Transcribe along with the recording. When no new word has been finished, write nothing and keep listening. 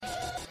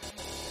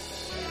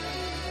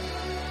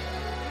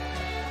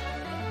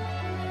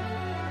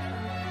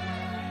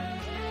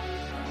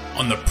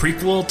On the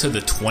prequel to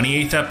the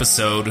 28th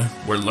episode,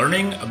 we're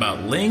learning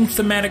about laying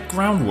thematic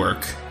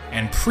groundwork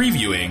and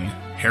previewing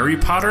Harry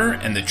Potter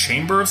and the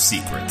Chamber of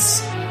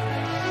Secrets.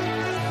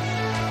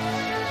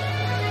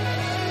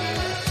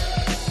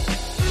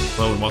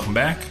 Hello and welcome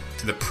back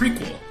to the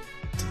prequel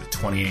to the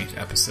 28th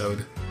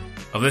episode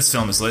of This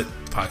Film Is Lit,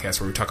 the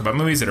podcast where we talk about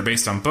movies that are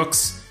based on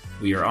books.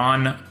 We are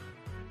on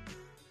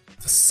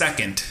the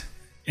second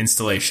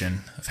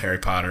installation of Harry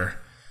Potter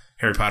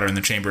and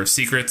the Chamber of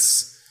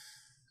Secrets.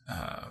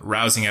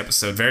 Rousing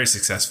episode, very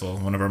successful,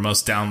 one of our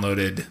most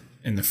downloaded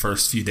in the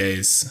first few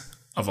days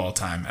of all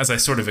time, as I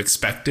sort of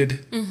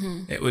expected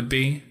it would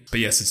be. But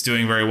yes, it's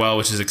doing very well,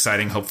 which is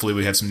exciting. Hopefully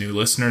we have some new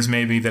listeners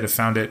maybe that have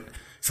found it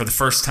for the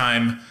first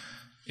time.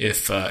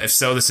 If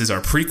so, this is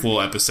our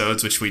prequel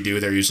episodes, which we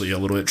do. They're usually a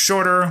little bit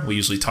shorter. We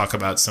usually talk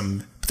about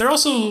some, but they're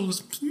also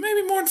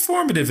maybe more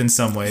informative in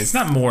some ways.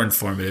 Not more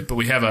informative, but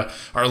we have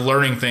our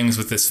Learning Things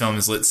with This Film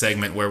Is Lit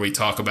segment where we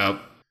talk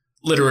about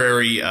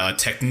literary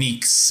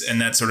techniques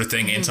and that sort of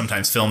thing, and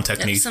sometimes film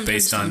techniques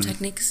based on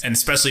techniques. And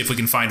especially if we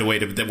can find a way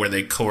to where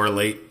they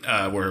correlate.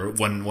 Where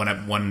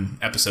one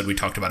episode we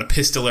talked about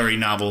epistolary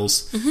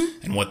novels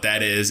and what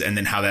that is, and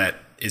then how that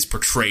is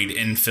portrayed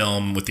in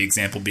film, with the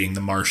example being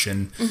The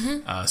Martian.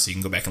 So you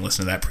can go back and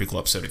listen to that prequel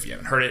episode if you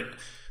haven't heard it.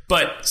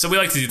 But so we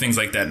like to do things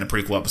like that in the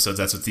prequel episodes.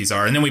 That's what these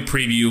are. And then we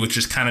preview, which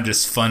is kind of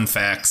just fun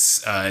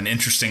facts and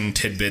interesting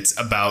tidbits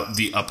about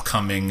the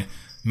upcoming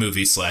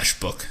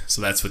movie/book.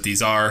 So that's what these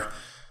are.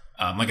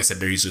 Like I said,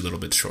 they're usually a little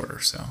bit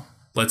shorter. So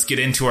let's get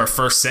into our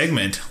first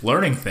segment,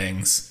 Learning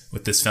Things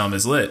with This Film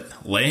Is Lit,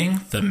 laying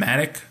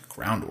thematic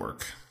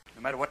groundwork.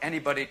 No matter what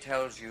anybody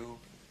tells you,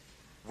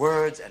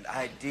 words and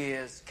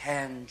ideas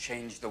can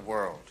change the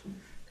world.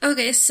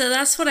 Okay, so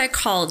that's what I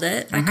called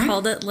it. I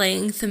called it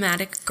laying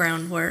thematic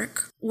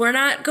groundwork. We're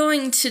not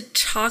going to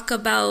talk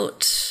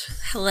about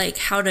like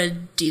how to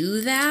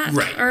do that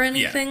or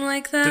anything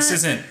like that.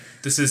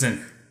 This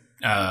isn't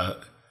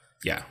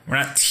we're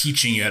not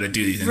teaching you how to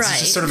do these things. It's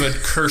just sort of a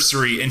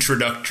cursory,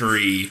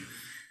 introductory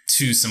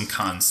to some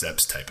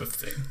concepts type of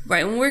thing.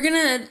 Right, and we're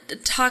going to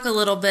talk a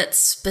little bit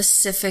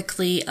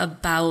specifically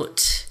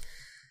about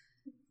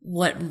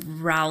what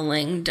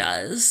Rowling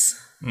does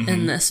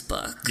in this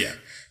book. Yeah.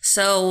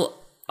 So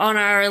on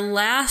our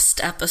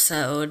last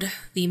episode,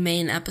 the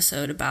main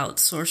episode about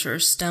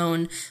Sorcerer's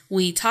Stone,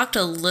 we talked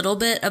a little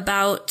bit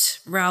about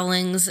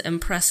Rowling's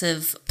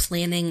impressive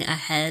planning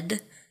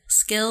ahead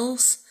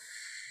skills.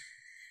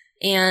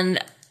 And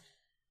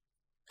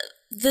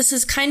this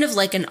is kind of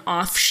like an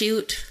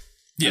offshoot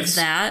of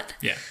that.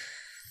 Yeah.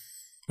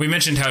 We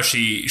mentioned how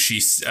she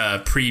teases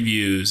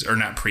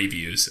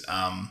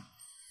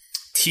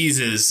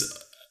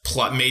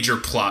major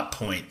plot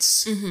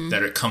points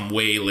that come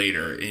way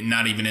later,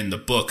 not even in the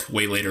book,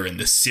 way later in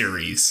the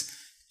series.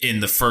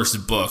 In the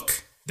first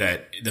book,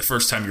 that the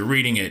first time you're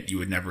reading it, you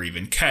would never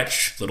even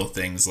catch little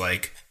things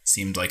like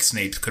seemed like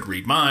Snape could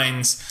read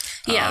minds.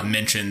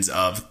 Mentions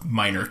of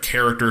minor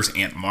characters.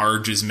 Aunt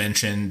Marge is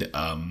mentioned.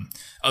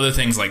 Other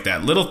things like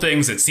that. Little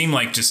things that seem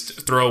like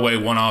just throwaway,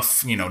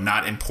 one-off,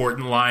 not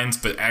important lines,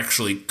 but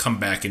actually come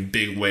back in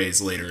big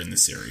ways later in the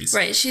series.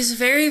 Right. She's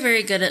very,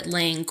 very good at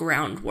laying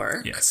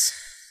groundwork. Yes.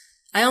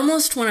 I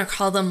almost want to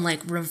call them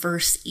like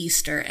reverse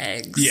Easter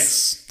eggs.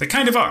 Yes, they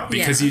kind of are,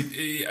 because or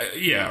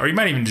you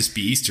might even just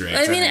be Easter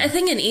eggs. I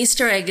think an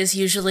Easter egg is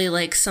usually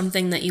like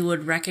something that you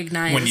would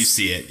recognize when you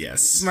see it.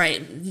 Yes,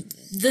 right.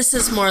 This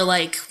is more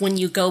like when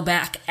you go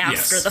back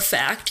after the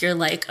fact, you're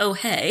like, oh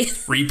hey,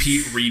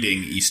 repeat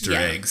reading Easter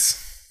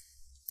eggs.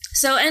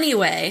 So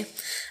anyway,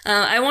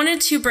 I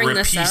wanted to bring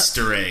this up.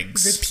 Repeaster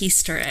eggs.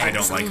 Repeaster eggs. I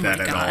don't like that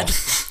at all.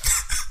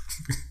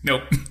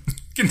 Nope.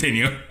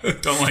 Continue.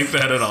 Don't like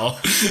that at all.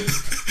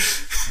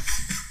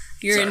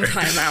 You're in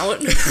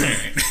timeout.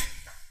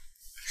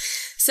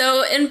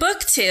 So in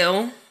book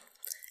 2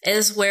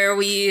 is where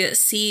we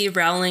see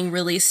Rowling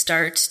really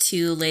start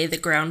to lay the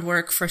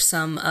groundwork for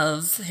some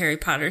of Harry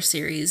Potter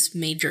series'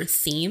 major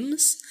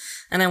themes.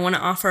 And I want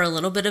to offer a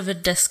little bit of a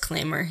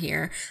disclaimer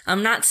here.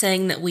 I'm not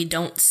saying that we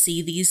don't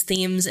see these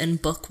themes in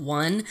book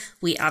 1.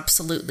 We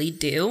absolutely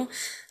do.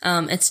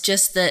 It's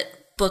just that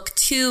book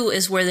 2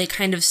 is where they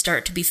kind of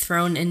start to be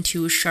thrown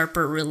into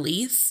sharper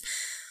relief.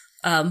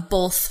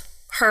 Both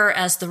her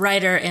as the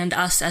writer and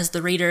us as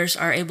the readers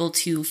are able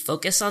to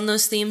focus on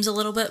those themes a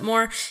little bit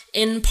more,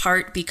 in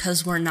part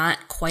because we're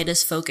not quite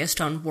as focused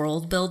on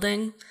world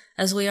building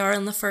as we are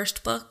in the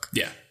first book.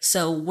 Yeah.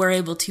 So we're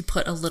able to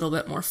put a little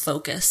bit more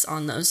focus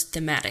on those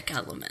thematic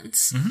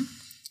elements.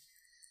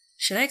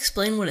 Should I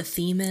explain what a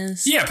theme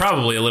is? Yeah,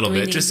 probably a little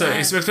bit. Just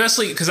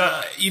especially because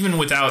even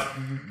without,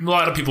 a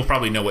lot of people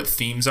probably know what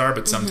themes are,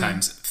 but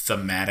sometimes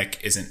thematic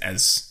isn't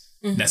as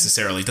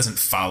necessarily, doesn't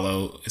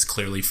follow as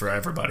clearly for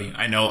everybody.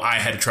 I know I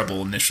had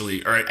trouble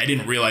initially, or I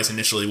didn't realize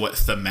initially what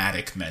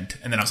thematic meant.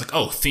 And then I was like,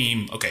 oh,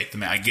 theme. Okay,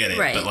 I get it.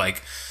 Right. But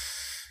like,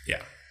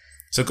 yeah.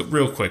 So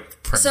real quick.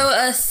 So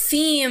a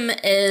theme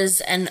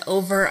is an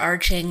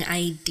overarching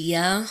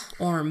idea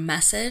or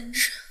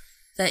message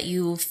that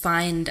you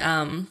find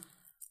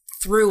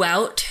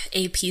throughout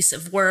a piece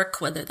of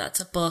work, whether that's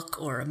a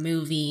book or a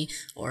movie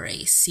or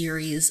a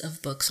series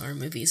of books or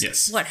movies,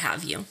 yes, what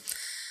have you.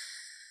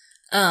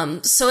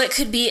 So it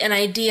could be an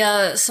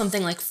idea,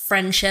 something like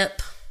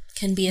friendship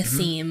can be a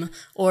theme,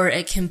 or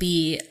it can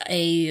be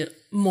a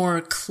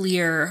more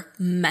clear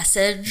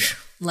message,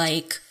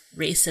 like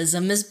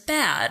racism is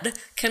bad,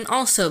 can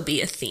also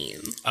be a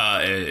theme.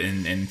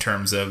 In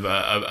terms of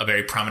a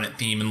very prominent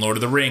theme in Lord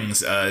of the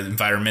Rings,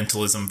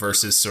 environmentalism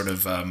versus sort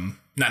of,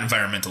 not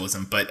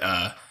environmentalism, but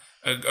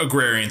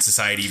agrarian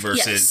society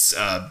versus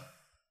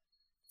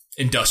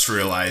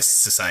industrialized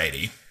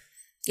society.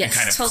 Yes,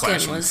 kind of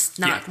Tolkien was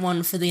not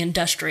one for the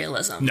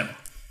industrialism. No.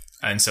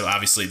 And so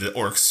obviously the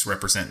orcs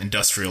represent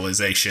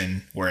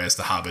industrialization, whereas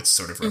the hobbits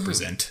sort of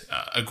represent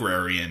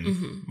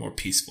agrarian, more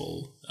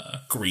peaceful,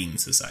 green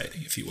society,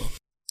 if you will.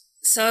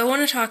 So I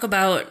want to talk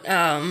about,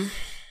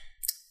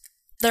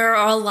 there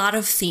are a lot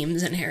of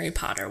themes in Harry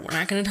Potter. We're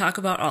not going to talk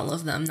about all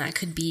of them. That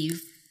could be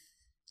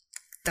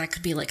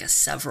like a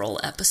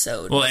several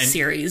episode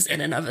series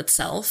in and of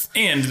itself.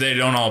 And they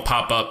don't all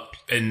pop up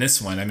in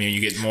this one. I mean, you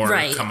get more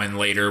coming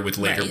later with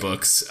later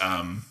books.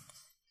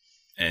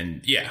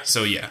 And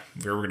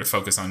we're going to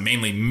focus on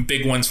mainly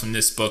big ones from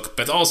this book,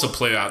 but also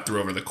play out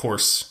throughout the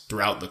course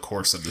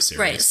of the series.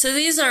 Right. So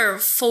these are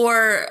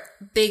 4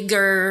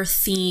 bigger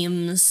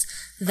themes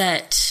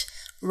that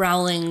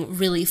Rowling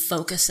really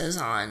focuses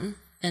on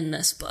in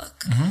this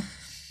book.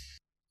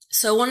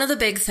 So one of the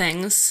big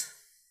things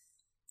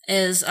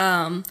is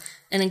an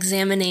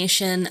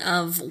examination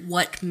of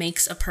what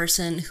makes a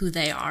person who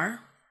they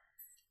are,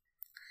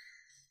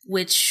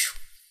 which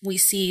we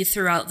see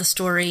throughout the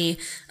story,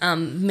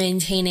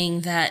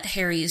 maintaining that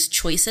Harry's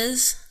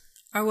choices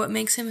are what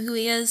makes him who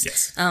he is.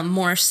 Yes.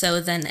 More so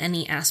than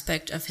any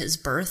aspect of his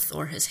birth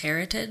or his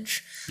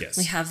heritage. Yes.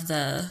 We have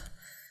the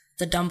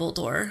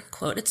Dumbledore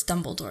quote. It's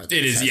Dumbledore.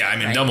 It is, yeah. I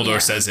mean, right?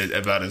 Dumbledore says it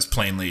about as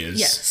plainly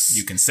as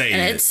you can say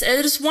and it.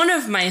 It's one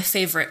of my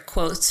favorite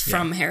quotes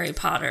from Harry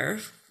Potter,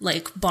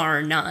 like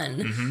bar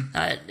none.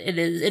 It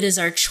is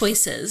our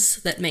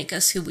choices that make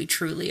us who we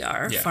truly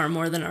are, far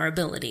more than our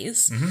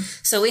abilities.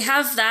 So we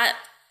have that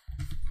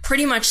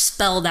pretty much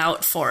spelled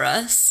out for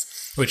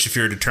us. Which, if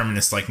you're a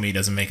determinist like me,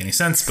 doesn't make any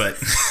sense, but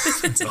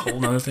it's a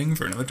whole other thing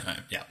for another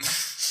time. Yeah.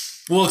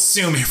 We'll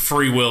assume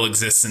free will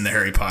exists in the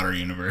Harry Potter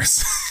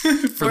universe.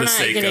 We're not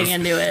getting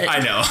into it. I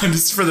know.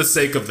 Just for the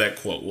sake of that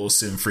quote, we'll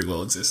assume free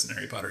will exists in the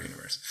Harry Potter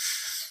universe.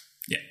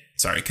 Yeah.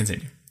 Sorry,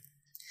 continue.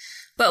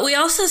 But we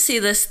also see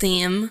this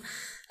theme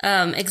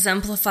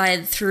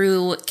exemplified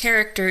through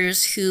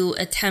characters who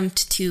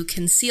attempt to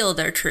conceal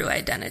their true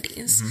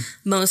identities.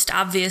 Most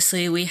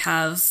obviously, we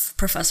have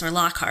Professor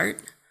Lockhart.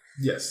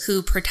 Yes.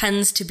 Who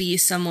pretends to be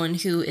someone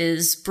who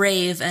is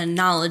brave and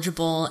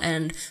knowledgeable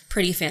and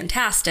pretty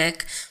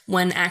fantastic,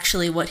 when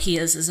actually what he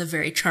is a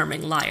very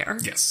charming liar.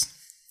 Yes.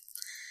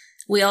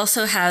 We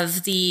also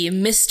have the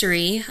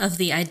mystery of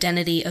the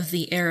identity of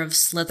the heir of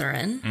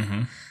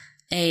Slytherin.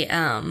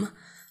 A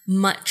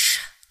much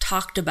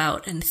talked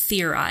about and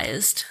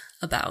theorized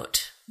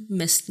about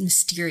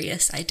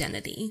mysterious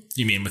identity.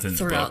 You mean within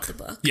throughout the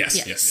book?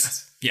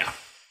 Yes. Yeah.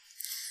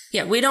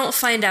 Yeah, we don't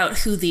find out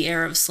who the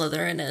heir of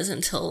Slytherin is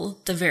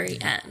until the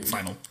very end.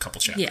 Final couple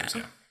chapters,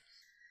 yeah.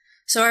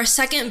 So our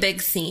second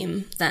big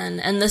theme, then,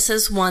 and this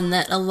is one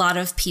that a lot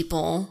of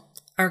people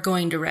are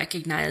going to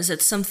recognize.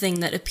 It's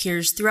something that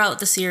appears throughout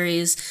the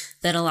series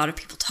that a lot of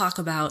people talk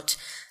about.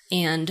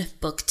 And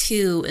book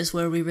 2 is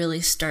where we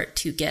really start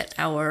to get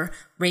our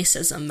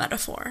racism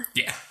metaphor.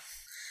 Yeah.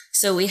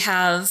 So we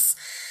have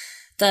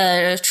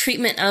the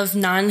treatment of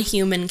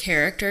non-human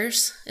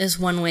characters is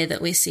one way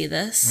that we see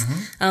this.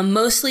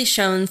 Mostly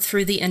shown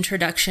through the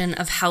introduction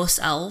of house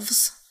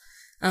elves.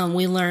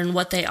 We learn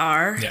what they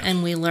are,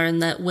 and we learn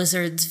that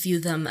wizards view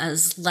them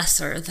as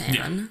lesser than.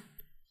 Yeah.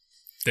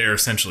 They're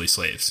essentially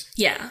slaves.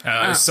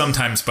 Yeah.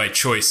 Sometimes by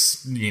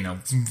choice,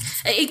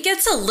 It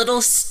gets a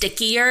little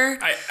stickier.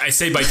 I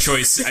say by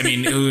choice. I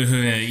mean,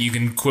 you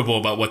can quibble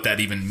about what that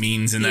even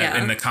means in that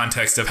in the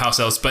context of house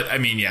elves. But I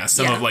mean,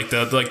 some of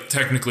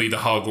technically the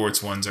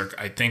Hogwarts ones are,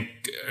 I think,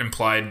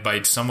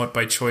 implied somewhat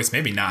by choice.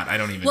 Maybe not. I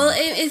don't even. Well,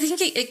 I think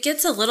it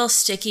gets a little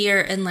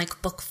stickier in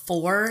like book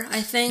 4.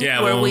 I think.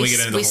 Yeah. Where we get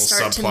into the whole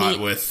start subplot to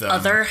meet with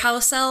other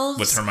house elves,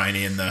 with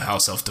Hermione and the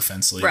House Elf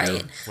Defense League,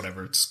 or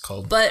whatever it's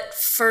called. But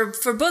for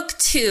book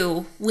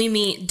 2, we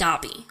meet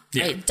Dobby.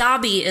 Right?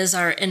 Dobby is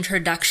our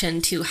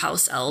introduction to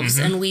house elves,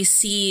 and we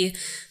see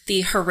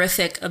the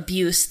horrific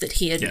abuse that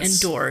he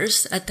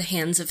endures at the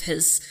hands of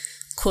his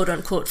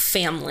quote-unquote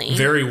family.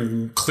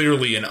 Very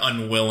clearly an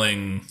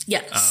unwilling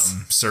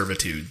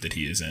servitude that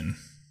he is in.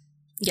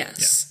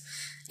 Yes.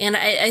 And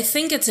I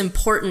think it's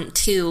important,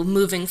 too,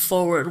 moving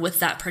forward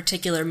with that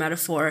particular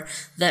metaphor,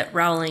 that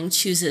Rowling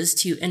chooses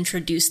to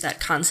introduce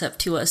that concept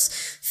to us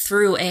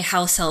through a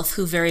house elf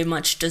who very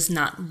much does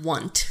not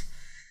want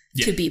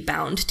to be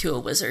bound to a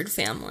wizard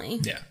family.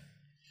 Yeah.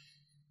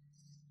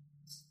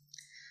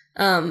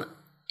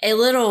 A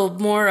little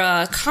more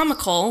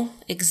comical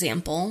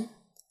example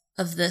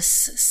of this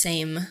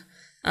same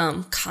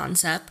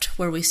concept,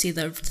 where we see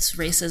this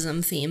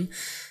racism theme,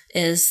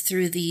 is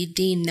through the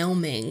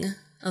denoming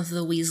of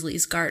the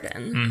Weasleys'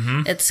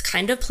 garden. It's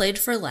kind of played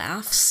for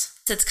laughs.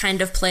 It's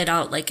kind of played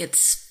out like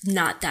it's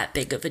not that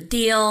big of a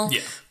deal.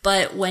 Yeah.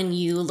 But when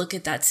you look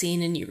at that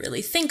scene and you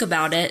really think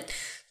about it,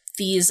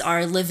 these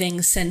are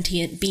living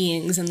sentient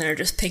beings and they're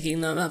just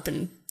picking them up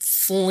and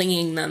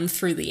flinging them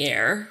through the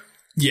air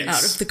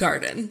out of the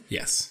garden.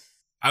 Yes.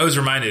 I was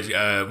reminded,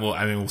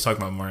 we'll talk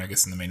about more, I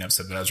guess, in the main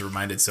episode, but I was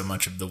reminded so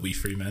much of the We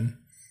Free Men.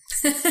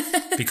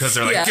 Because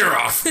they're like, you're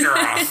off,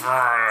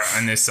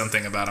 and there's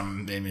something about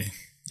them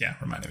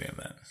reminded me of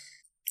that.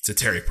 It's a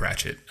Terry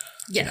Pratchett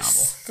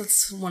novel.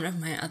 That's one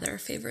of my other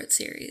favorite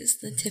series,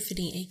 the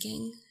Tiffany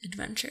Aching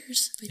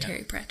Adventures by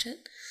Terry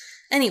Pratchett.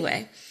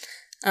 Anyway,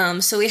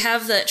 so we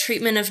have the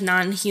treatment of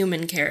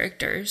non-human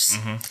characters,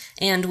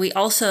 and we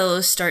also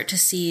start to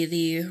see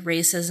the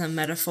racism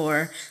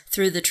metaphor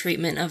through the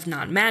treatment of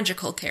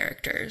non-magical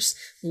characters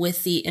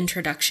with the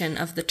introduction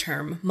of the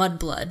term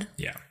mudblood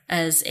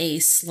as a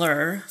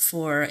slur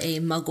for a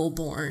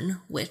muggle-born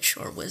witch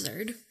or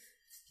wizard.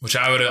 Which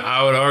I would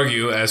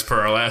argue, as per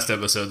our last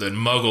episode, that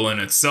Muggle in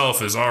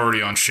itself is already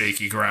on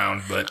shaky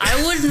ground. But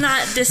I would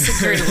not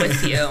disagree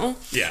with you.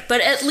 Yeah.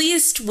 But at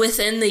least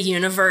within the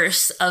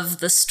universe of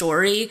the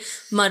story,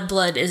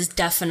 mudblood is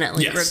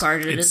definitely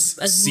regarded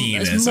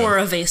as more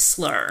of a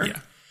slur.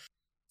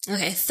 Yeah.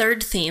 Okay,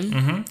 third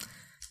theme.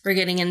 We're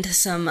getting into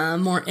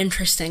some more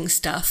interesting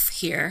stuff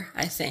here,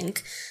 I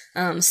think.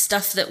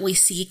 Stuff that we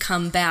see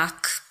come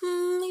back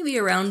maybe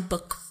around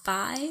book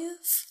 5.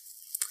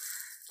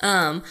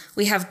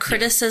 We have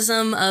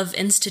criticism of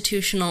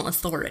institutional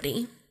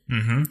authority,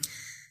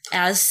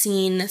 as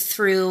seen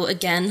through,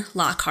 again,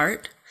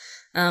 Lockhart.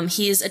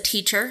 He's a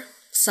teacher,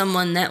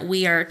 someone that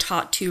we are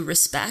taught to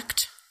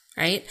respect,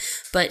 right?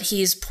 But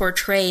he's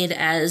portrayed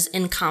as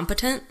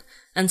incompetent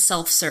and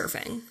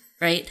self-serving,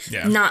 right?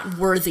 Yeah. Not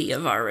worthy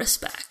of our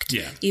respect.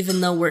 Yeah.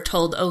 Even though we're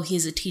told, oh,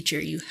 he's a teacher,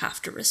 you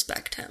have to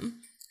respect him.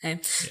 Okay?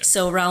 Yeah.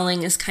 So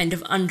Rowling is kind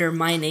of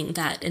undermining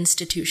that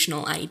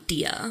institutional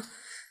idea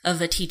of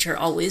a teacher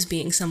always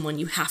being someone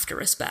you have to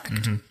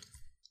respect.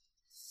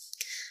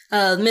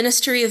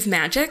 Ministry of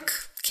Magic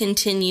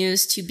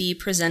continues to be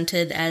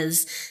presented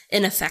as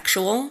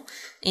ineffectual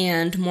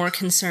and more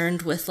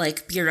concerned with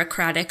like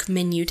bureaucratic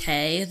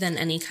minutiae than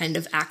any kind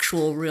of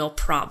actual real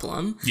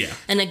problem. Yeah.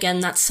 And again,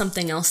 that's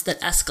something else that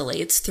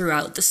escalates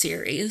throughout the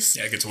series.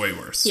 Yeah, it gets way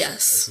worse.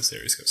 Yes. As the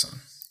series goes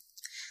on.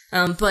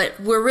 But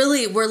we're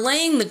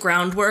laying the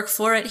groundwork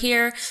for it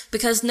here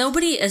because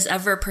nobody is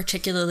ever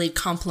particularly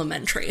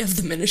complimentary of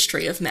the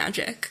Ministry of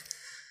Magic.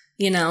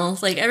 You know,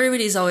 like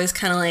everybody's always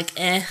kind of like,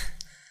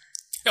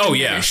 Oh,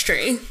 yeah.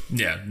 Ministry.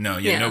 Yeah, no,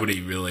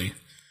 nobody really,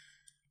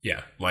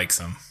 likes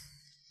them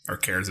or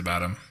cares about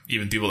them.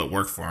 Even people that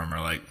work for them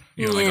are like,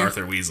 like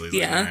Arthur Weasley's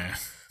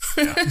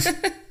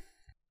like,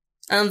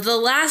 The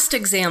last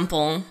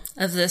example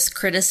of this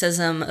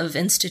criticism of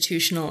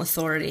institutional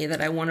authority that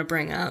I want to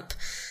bring up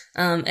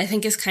I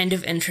think is kind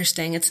of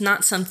interesting. It's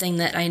not something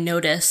that I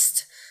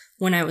noticed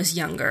when I was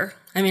younger.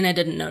 I mean, I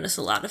didn't notice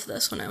a lot of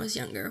this when I was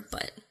younger,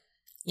 but,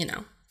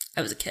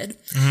 I was a kid.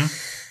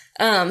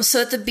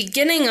 So at the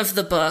beginning of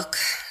the book,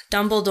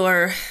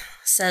 Dumbledore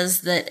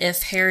says that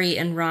if Harry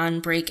and Ron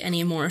break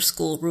any more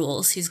school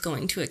rules, he's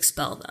going to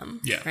expel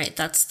them. Yeah. Right?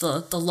 That's the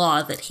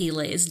law that he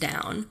lays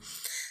down.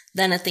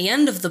 Then at the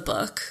end of the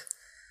book,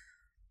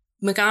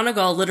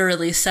 McGonagall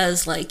literally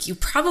says, like, you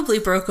probably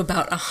broke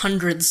about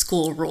 100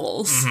 school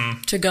rules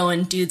to go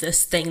and do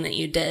this thing that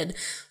you did,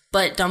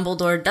 but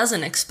Dumbledore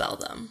doesn't expel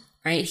them,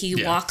 right?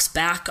 He walks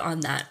back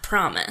on that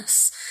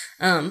promise,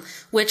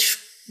 which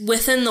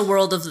within the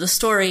world of the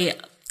story,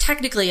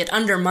 technically it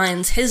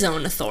undermines his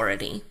own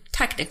authority,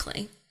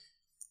 technically,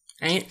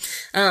 right?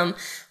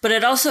 But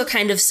it also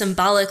kind of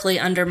symbolically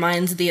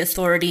undermines the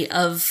authority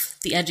of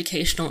the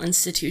educational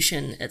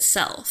institution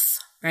itself.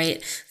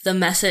 Right? The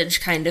message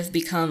kind of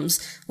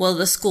becomes, well,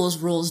 the school's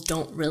rules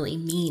don't really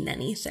mean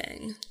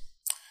anything.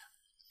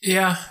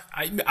 Yeah,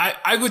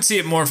 I would see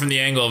it more from the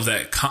angle of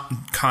that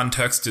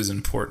context is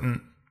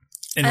important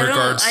in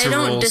regards to rules.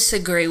 I don't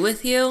disagree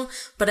with you,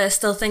 but I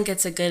still think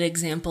it's a good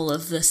example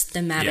of this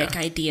thematic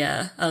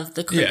idea of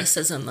the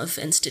criticism of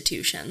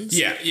institutions.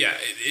 Yeah.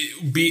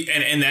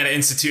 And that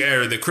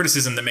or the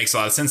criticism that makes a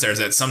lot of sense there is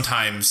that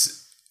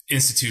sometimes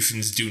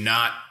institutions do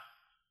not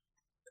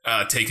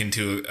take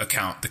into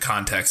account the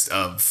context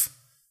of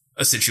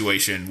a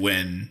situation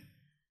when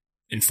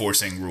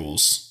enforcing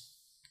rules.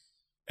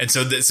 And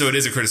so it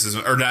is a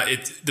criticism, or not.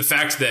 The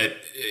fact that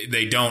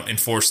they don't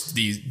enforce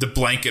the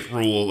blanket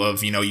rule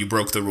of, you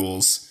broke the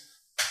rules,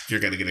 you're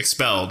going to get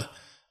expelled,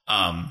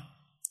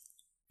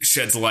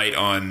 sheds light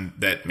on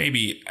that.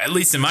 Maybe, at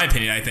least in my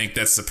opinion, I think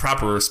that's the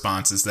proper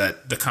response, is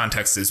that the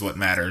context is what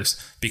matters.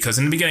 Because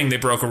in the beginning they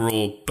broke a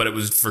rule, but it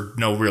was for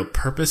no real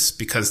purpose,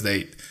 because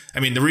the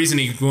reason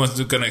he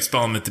wasn't going to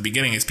expel them at the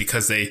beginning is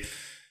because they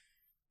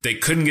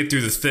couldn't get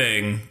through the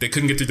thing. They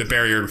couldn't get through the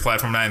barrier to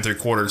platform 9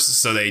 3/4,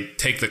 so they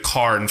take the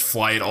car and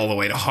fly it all the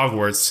way to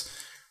Hogwarts.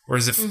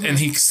 Whereas and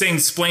he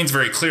explains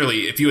very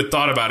clearly, if you had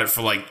thought about it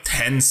for like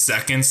 10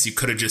 seconds, you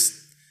could have just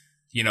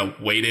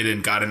waited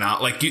and got an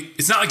out. Like,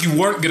 it's not like you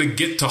weren't going to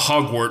get to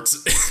Hogwarts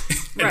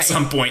at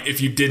some point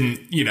if you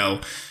didn't,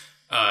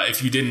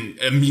 if you didn't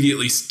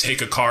immediately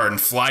take a car and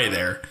fly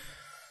there.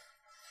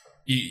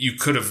 You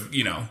could have,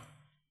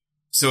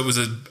 So it was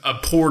a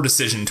poor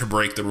decision to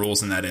break the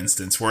rules in that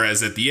instance.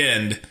 Whereas at the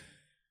end,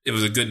 it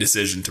was a good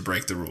decision to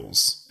break the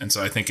rules. And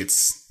so I think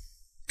it's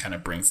kind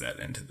of brings that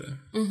into the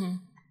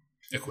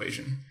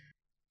equation.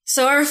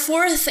 So our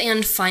fourth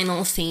and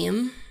final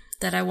theme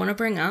that I want to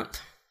bring up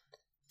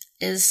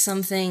is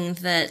something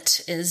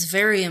that is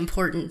very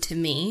important to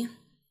me,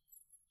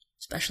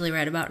 especially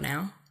right about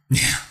now.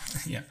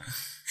 Yeah.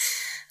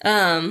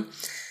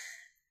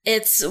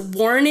 It's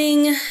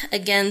warning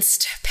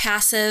against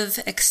passive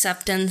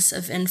acceptance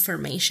of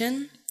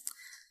information,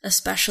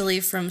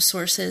 especially from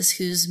sources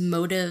whose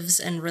motives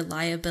and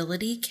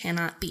reliability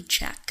cannot be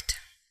checked.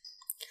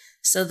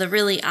 So the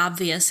really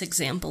obvious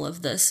example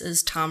of this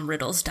is Tom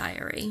Riddle's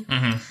diary.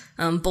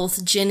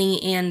 Both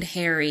Ginny and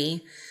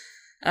Harry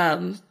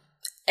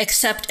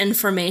accept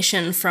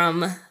information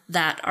from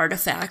that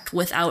artifact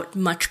without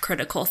much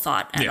critical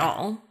thought at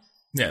all.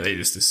 Yeah, they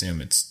just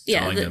assume it's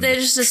they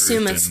just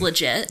assume it's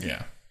legit.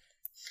 Yeah.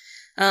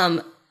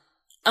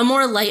 A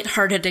more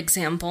lighthearted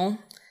example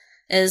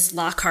is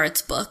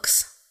Lockhart's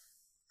books,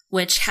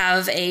 which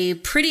have a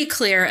pretty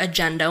clear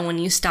agenda when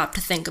you stop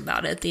to think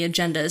about it. The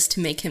agenda is to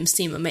make him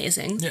seem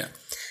amazing. Yeah.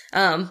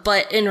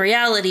 But in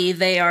reality,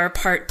 they are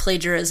part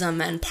plagiarism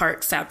and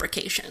part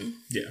fabrication.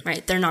 Yeah.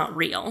 Right? They're not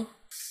real.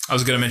 I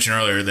was going to mention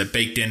earlier that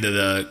baked into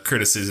the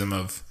criticism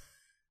of...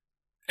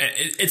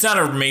 It's not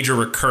a major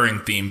recurring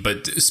theme,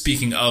 but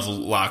speaking of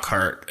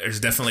Lockhart, there's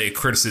definitely a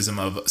criticism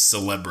of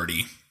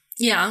celebrity.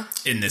 Yeah.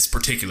 In this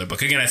particular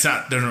book. Again,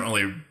 doesn't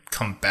really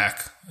come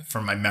back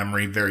from my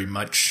memory very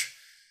much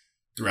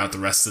throughout the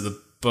rest of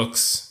the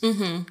books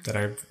that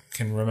I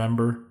can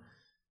remember.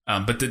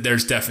 But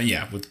there's definitely,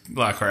 with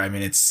Lockhart, I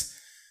mean, it's,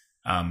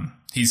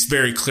 he's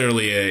very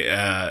clearly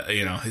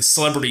his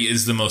celebrity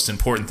is the most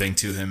important thing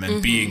to him,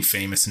 and being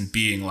famous and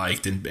being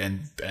liked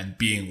and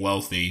being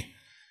wealthy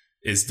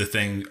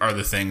are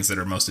the things that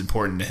are most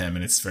important to him.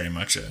 And it's very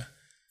much a,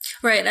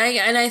 right.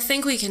 I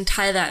think we can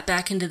tie that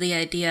back into the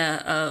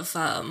idea of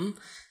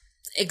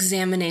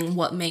examining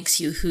what makes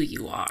you who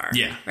you are.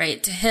 Yeah.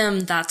 Right? To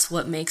him, that's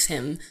what makes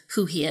him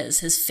who he is,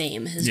 his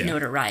fame, his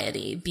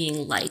notoriety,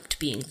 being liked,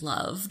 being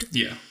loved.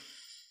 Yeah.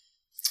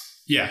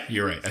 Yeah,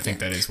 you're right. I think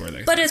that is where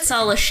they... But it's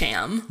all a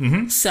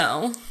sham.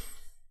 So...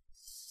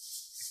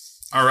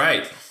 All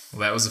right.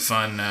 Well, that was a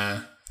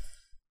fun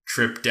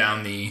trip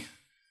down the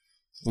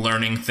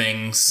learning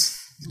things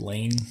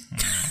lane.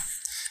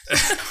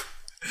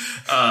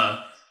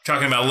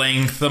 Talking about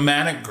laying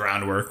thematic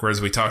groundwork, whereas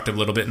we talked a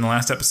little bit in the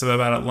last episode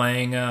about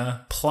laying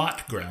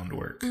plot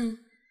groundwork.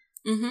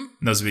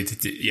 Those would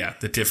be,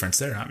 the difference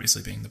there,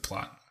 obviously, being the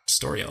plot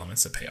story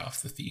elements that pay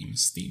off the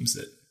themes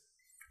that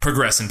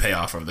progress and pay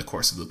off over the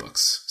course of the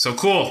books. So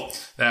cool.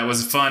 That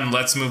was fun.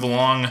 Let's move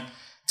along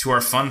to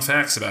our fun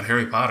facts about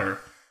Harry Potter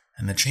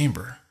and the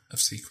Chamber of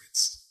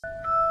Secrets.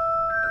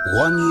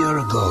 1 year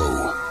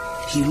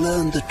ago, he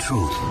learned the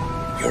truth.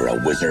 You're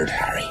a wizard,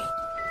 Harry.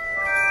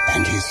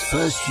 And his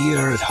first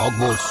year at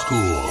Hogwarts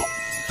School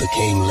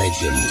became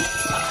legend.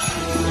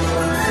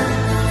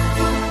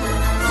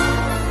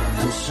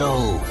 And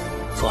so,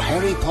 for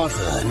Harry Potter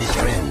and his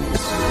friends,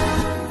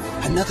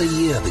 another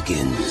year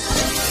begins.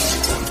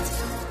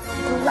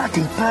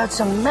 Bloody birds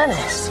a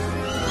menace.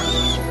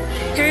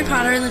 Harry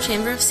Potter and the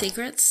Chamber of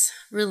Secrets,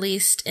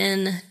 released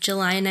in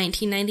July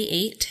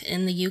 1998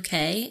 in the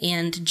UK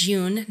and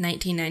June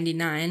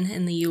 1999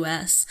 in the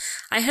US.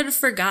 I had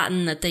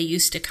forgotten that they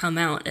used to come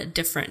out at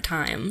different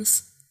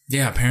times.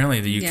 Yeah, apparently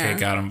the UK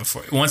got them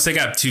before. Once they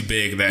got too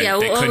big, they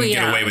couldn't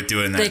get away with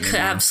doing that They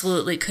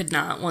absolutely could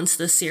not once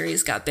the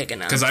series got big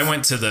enough. Because I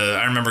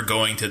remember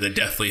going to the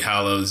Deathly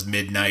Hallows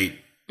midnight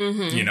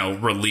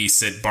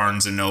release at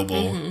Barnes &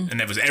 Noble,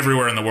 and it was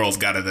everywhere in the world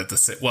got it at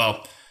the...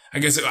 Well... I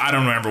guess I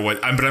don't remember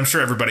but I'm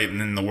sure everybody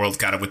in the world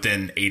got it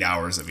within 8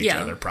 hours of each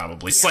other,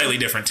 probably. Slightly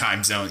different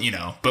time zone,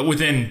 but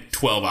within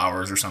 12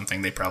 hours or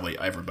something,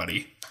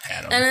 everybody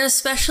had them. And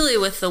especially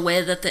with the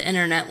way that the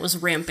internet was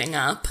ramping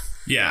up.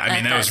 Yeah, I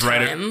mean, that was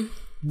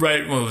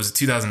right, what was it,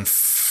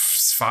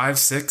 2005,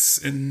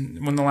 6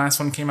 when the last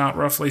one came out,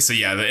 roughly? So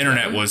yeah, the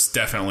internet was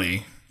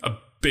definitely a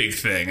big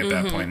thing at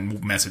that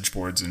point. Message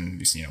boards and,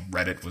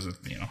 Reddit was,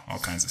 all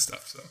kinds of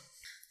stuff,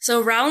 So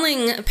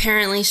Rowling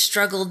apparently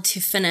struggled to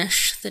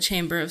finish The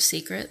Chamber of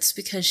Secrets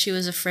because she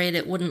was afraid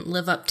it wouldn't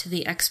live up to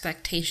the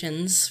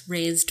expectations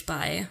raised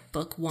by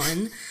Book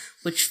 1,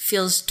 which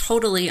feels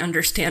totally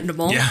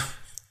understandable. Yeah.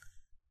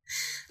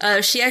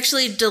 She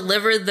actually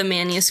delivered the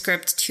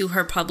manuscript to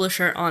her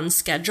publisher on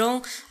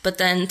schedule, but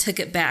then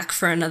took it back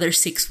for another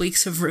 6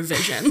 weeks of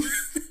revision.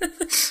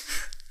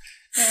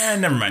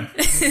 Never mind.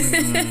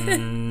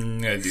 I'm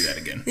going to do that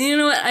again. You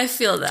know what? I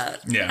feel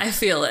that. Yeah. I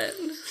feel it.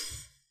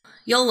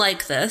 You'll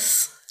like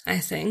this, I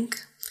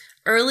think.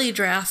 Early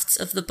drafts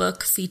of the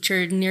book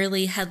featured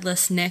nearly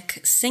headless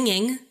Nick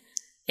singing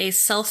a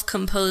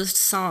self-composed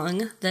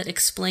song that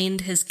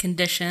explained his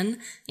condition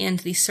and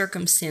the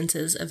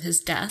circumstances of his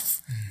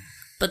death.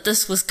 But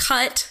this was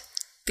cut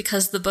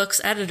because the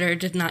book's editor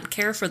did not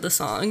care for the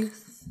song.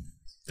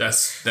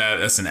 That's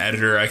an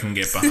editor I can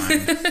get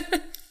behind.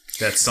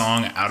 That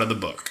song out of the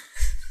book.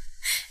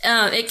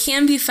 It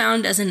can be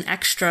found as an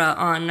extra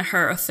on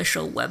her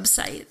official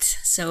website.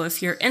 So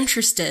if you're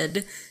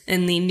interested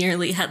in the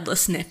Nearly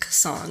Headless Nick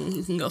song,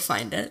 you can go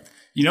find it.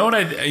 You know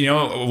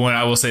what when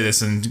I will say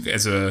this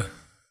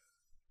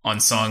on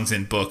songs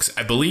and books,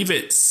 I believe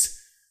there's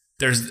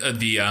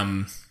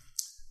the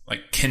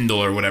like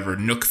Kindle or whatever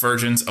Nook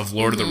versions of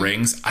Lord of the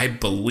Rings. I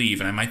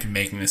believe, and I might be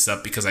making this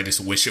up because I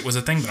just wish it was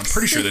a thing, but I'm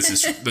pretty sure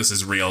this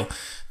is real,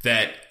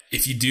 that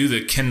if you do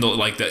the Kindle,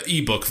 like the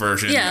ebook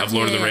version of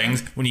Lord of the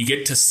Rings, when you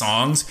get to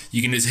songs,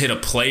 you can just hit a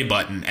play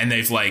button, and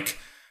they've like,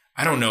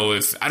 I don't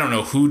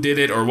know who did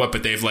it or what,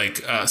 but they've like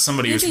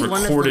somebody who's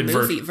recorded one of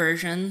the movie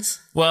versions.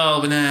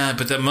 Well,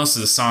 but most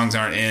of the songs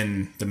aren't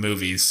in the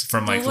movies.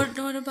 From like,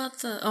 what about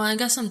the? Oh, I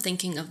guess I'm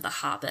thinking of The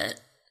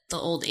Hobbit, the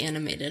old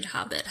animated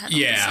Hobbit. Had all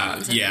the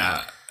songs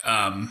yeah.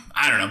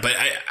 I don't know, but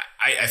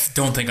I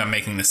don't think I'm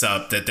making this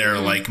up. That there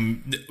are like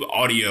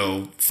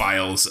audio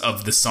files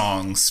of the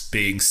songs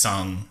being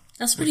sung.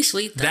 That's pretty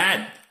sweet, though.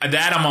 That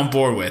I'm on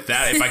board with.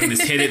 That if I can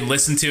just hit it and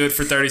listen to it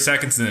for 30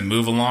 seconds and then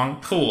move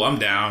along, cool, I'm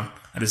down.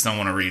 I just don't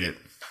want to read it.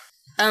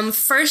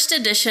 First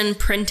edition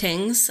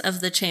printings of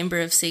the Chamber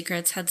of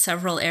Secrets had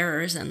several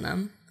errors in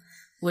them,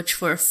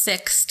 which were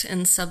fixed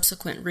in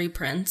subsequent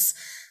reprints.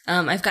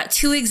 I've got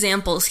 2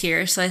 examples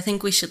here, so I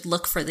think we should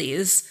look for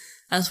these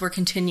as we're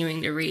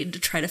continuing to read to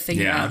try to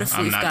figure out if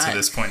we've got to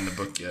this point in the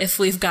book yet. If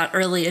we've got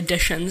early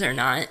editions or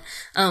not.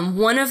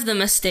 One of the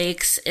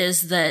mistakes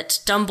is that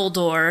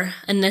Dumbledore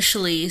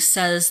initially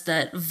says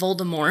that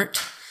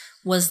Voldemort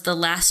was the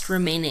last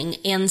remaining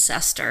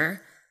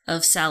ancestor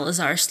of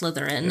Salazar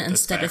Slytherin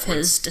instead of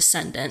his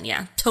descendant.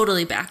 Yeah,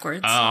 totally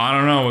backwards. I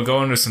don't know. We'll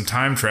go into some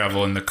time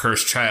travel in The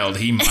Cursed Child.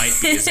 He might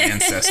be his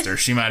ancestor.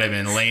 She might have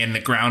been laying the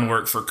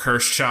groundwork for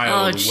Cursed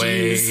Child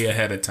way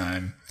ahead of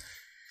time.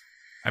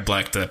 I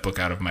blacked that book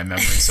out of my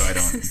memory, so I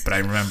don't. But I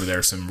remember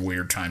there's some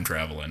weird time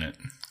travel in it.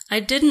 I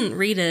didn't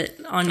read it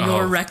on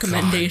your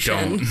recommendation.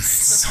 God, don't. It's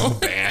so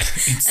bad.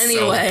 It's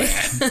anyway,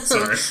 so bad.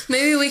 Sorry.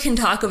 Maybe we can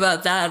talk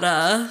about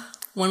that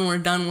when we're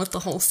done with the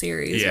whole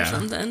series or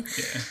something.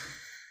 Yeah.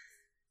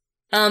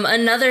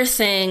 Another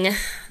thing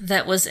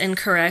that was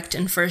incorrect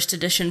in first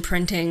edition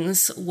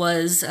printings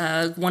was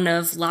one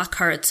of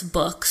Lockhart's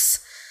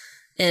books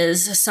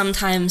is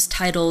sometimes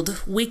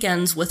titled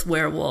Weekends with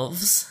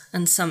Werewolves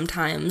and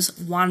sometimes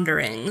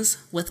Wanderings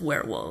with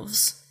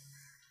Werewolves.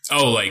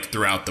 Oh, like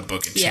throughout the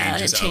book it changes. Yeah,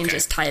 it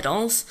changes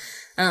titles.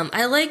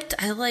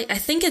 I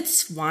think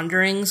it's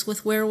Wanderings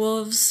with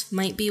Werewolves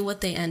might be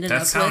what they ended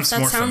up with.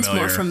 That sounds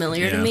more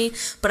familiar to me.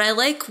 But I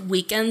like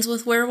Weekends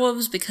with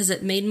Werewolves because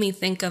it made me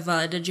think of,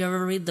 did you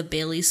ever read the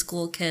Bailey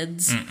School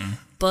Kids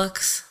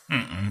books?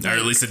 Like, or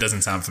at least it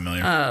doesn't sound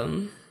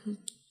familiar.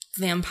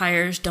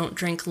 Vampires don't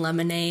drink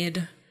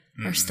lemonade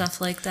or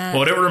stuff like that.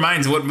 What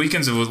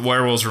Weekends with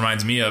Werewolves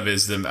reminds me of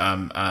is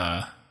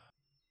the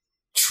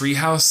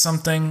Treehouse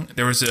something.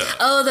 There was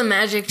the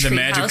Magic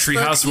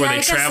Treehouse where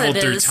they traveled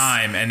through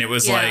time, and it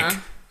was like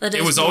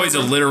it was always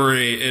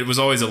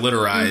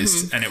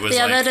alliterized, and it was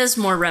that is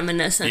more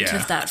reminiscent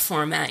of that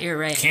format. You're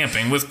right.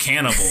 Camping with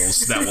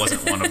Cannibals, that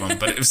wasn't one of them,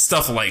 but it was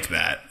stuff like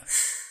that.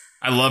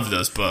 I loved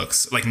those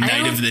books. Like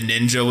Night of the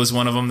Ninja was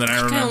one of them that I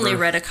remember. I only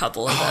read a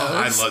couple of those.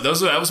 I love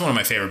those. That was one of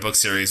my favorite book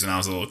series when I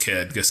was a little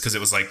kid, just because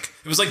it was like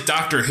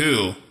Doctor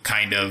Who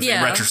kind of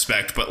in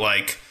retrospect, but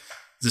like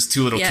just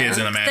 2 little kids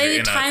in a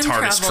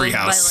TARDIS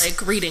treehouse. By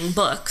like reading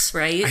books,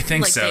 right? I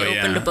think so. They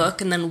opened a book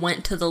and then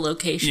went to the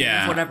location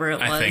of whatever it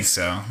was. I think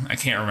so. I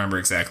can't remember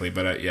exactly,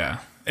 but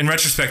in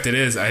retrospect, it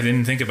is. I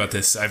didn't think about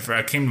this.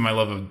 I came to my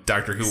love of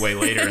Doctor Who way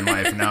later in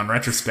life. And now in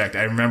retrospect,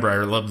 I remember I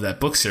loved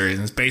that book series.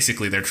 And it's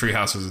basically their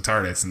treehouse was a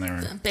TARDIS, and they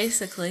were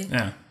basically.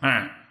 Yeah. All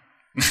right.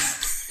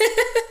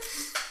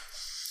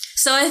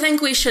 So I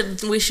think we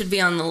should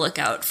be on the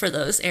lookout for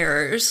those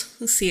errors.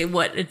 See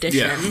what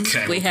edition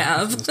we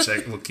have.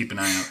 We'll keep an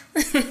eye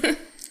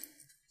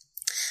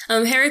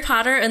out. Harry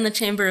Potter and the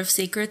Chamber of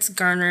Secrets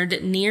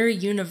garnered near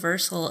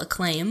universal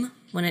acclaim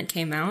when it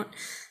came out.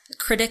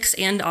 Critics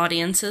and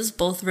audiences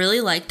both really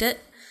liked it,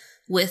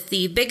 with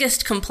the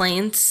biggest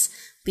complaints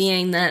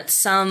being that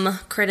some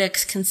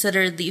critics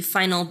considered the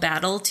final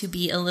battle to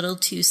be a little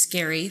too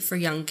scary for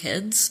young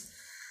kids.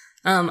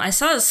 I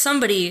saw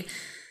somebody,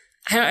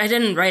 I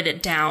didn't write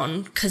it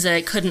down because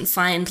I couldn't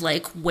find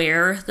like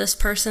where this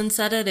person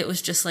said it. It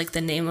was just like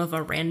the name of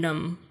a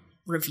random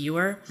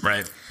reviewer.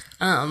 Right.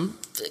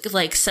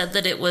 Like said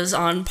that it was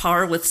on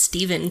par with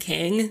Stephen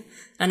King.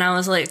 And I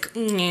was like,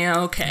 yeah,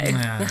 okay.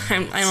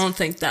 I don't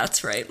think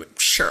that's right.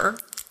 Sure.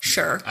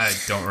 I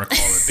don't recall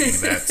it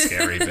being that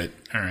scary, but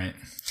all right.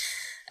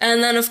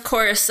 And then, of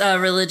course,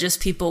 religious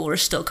people were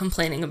still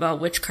complaining about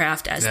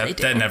witchcraft as they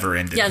do. That never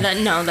ended. Yeah,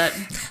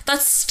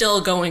 that's still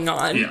going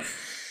on.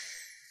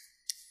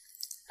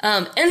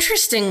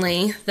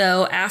 Interestingly,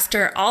 though,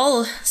 after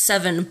all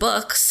 7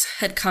 books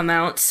had come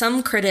out,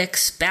 some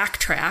critics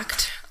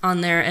backtracked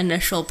on their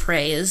initial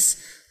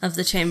praise of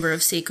the Chamber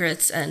of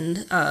Secrets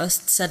and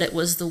said it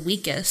was the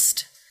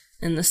weakest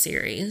in the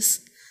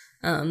series,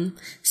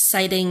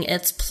 citing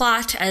its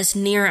plot as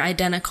near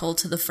identical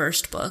to the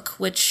first book,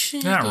 which...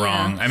 Not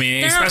wrong. I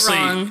mean,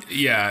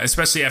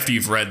 especially after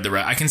you've read the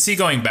rest. I can see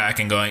going back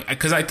and going...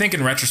 Because I think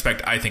in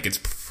retrospect, I think it's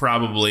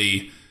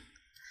probably...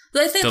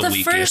 I think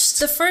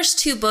the first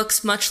 2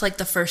 books, much like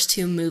the first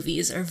 2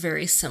 movies, are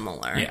very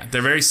similar. Yeah,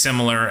 they're very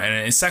similar,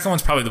 and the second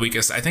one's probably the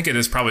weakest. I think it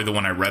is probably the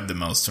one I read the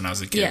most when I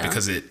was a kid,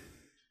 because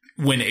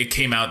when it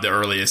came out the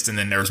earliest, and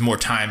then there was more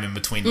time in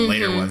between the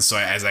later ones. So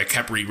as I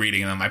kept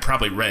rereading them, I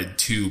probably read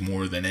 2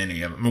 more than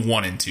any of them,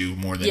 1 and 2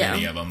 more than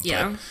any of them.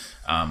 Yeah.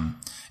 But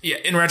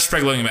in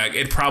retrospect, looking back,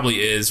 it probably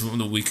is one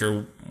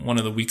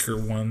of the weaker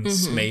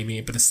ones,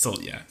 maybe, but it's still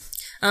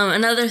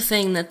Another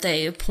thing that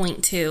they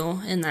point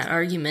to in that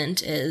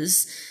argument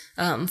is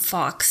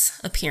Fawkes'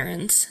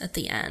 appearance at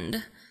the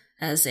end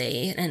as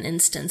an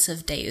instance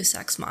of Deus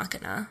Ex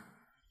Machina,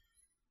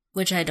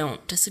 which I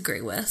don't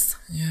disagree with.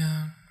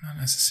 Yeah, not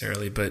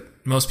necessarily, but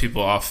most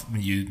people often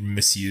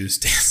misuse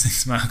Deus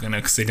Ex Machina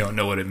because they don't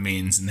know what it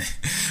means.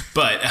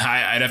 But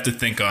I'd have to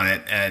think on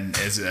it, and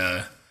as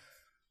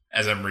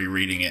I'm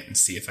rereading it and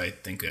see if I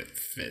think it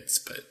fits,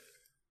 but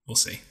we'll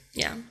see.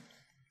 Yeah.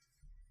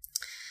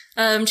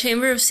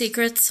 Chamber of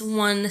Secrets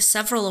won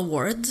several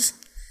awards,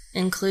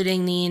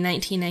 including the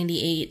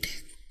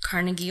 1998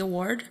 Carnegie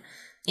Award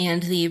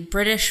and the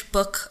British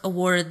Book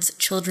Awards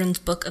Children's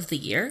Book of the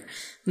Year,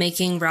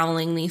 making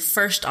Rowling the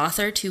first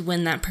author to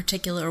win that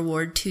particular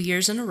award 2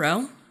 years in a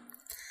row.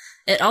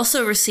 It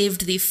also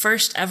received the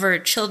first ever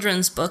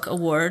Children's Book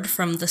Award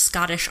from the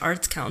Scottish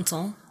Arts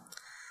Council.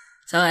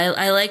 So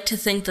I like to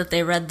think that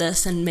they read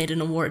this and made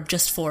an award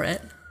just for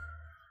it.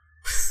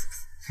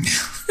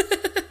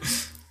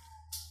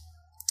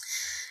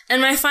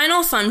 And my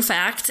final fun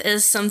fact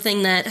is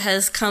something that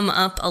has come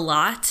up a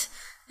lot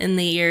in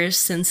the years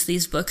since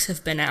these books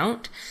have been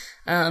out.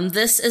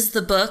 This is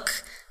the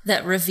book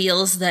that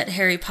reveals that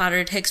Harry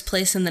Potter takes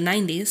place in the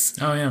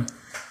 90s. Oh, yeah.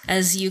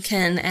 As you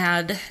can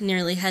add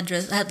Nearly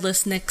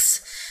Headless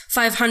Nick's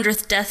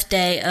 500th death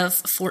day of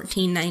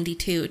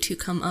 1492 to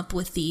come up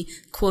with the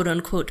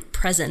quote-unquote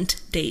present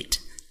date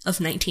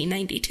of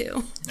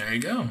 1992. There you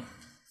go.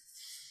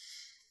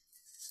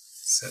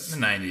 Set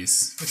in the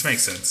 90s, which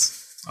makes sense.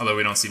 Although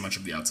we don't see much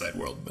of the outside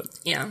world, but...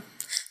 Yeah.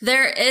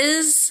 There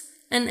is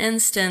an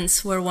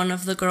instance where one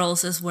of the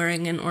girls is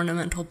wearing an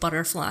ornamental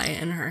butterfly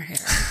in her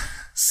hair.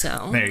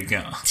 So... There you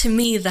go. To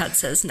me, that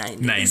says 90s.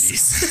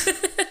 90s.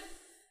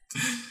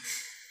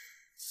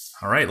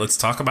 All right, let's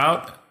talk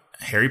about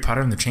Harry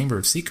Potter and the Chamber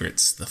of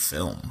Secrets, the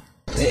film.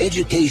 Their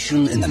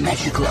education in the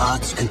magical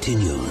arts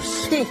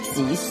continues.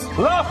 Pixies.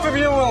 Laugh if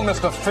you will,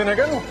 Mr.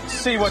 Finnegan.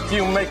 See what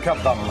you make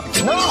of them.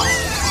 No!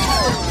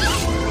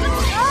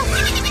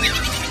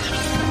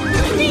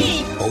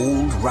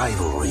 Old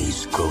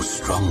rivalries grow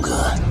stronger.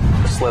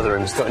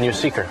 Slytherin's got a new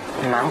seeker.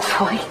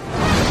 Malfoy.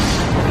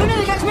 You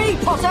nearly got me,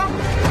 Potter!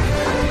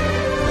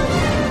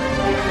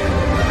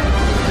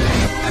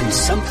 And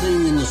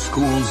something in the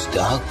school's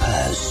dark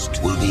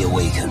past will be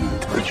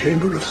awakened. The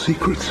Chamber of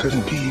Secrets has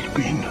indeed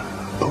been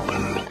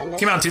opened.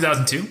 Came out in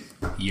 2002,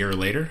 a year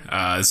later.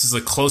 This is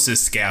the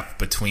closest gap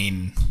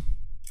between,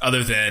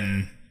 other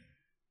than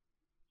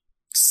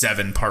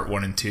 7 Part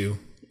 1 and 2,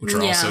 which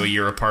are also a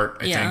year apart,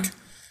 I think.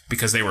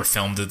 Because they were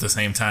filmed at the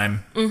same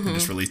time and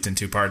just released in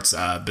 2 parts.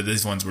 But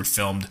these ones were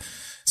filmed.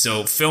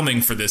 So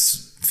filming for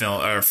this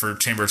film, for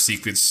Chamber of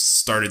Secrets,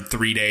 started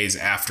 3 days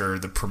after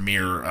the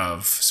premiere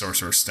of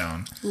Sorcerer's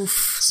Stone.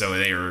 Oof. So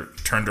they were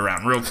turned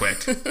around real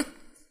quick.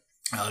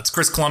 It's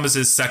Chris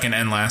Columbus's second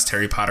and last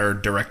Harry Potter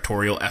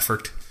directorial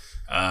effort.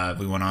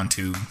 We went on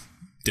to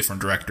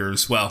different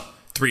directors. Well,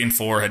 3 and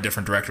 4 had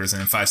different directors, and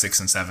then 5, 6,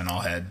 and 7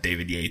 all had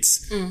David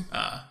Yates.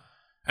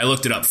 I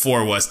looked it up.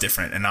 4 was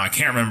different, and now I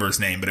can't remember his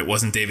name, but it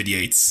wasn't David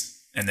Yates.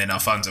 And then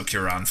Alfonso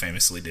Cuarón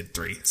famously did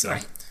 3. So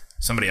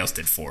somebody else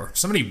did 4.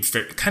 Somebody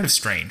kind of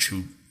strange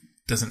who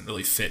doesn't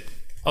really fit.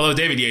 Although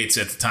David Yates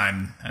at the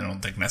time, I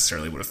don't think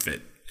necessarily would have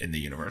fit in the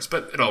universe,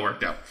 but it all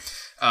worked out.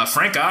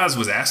 Frank Oz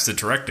was asked to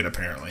direct it,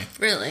 apparently.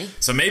 Really?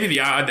 So maybe the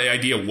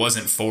idea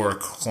wasn't for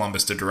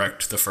Columbus to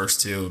direct the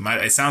first 2.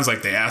 It sounds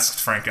like they asked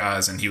Frank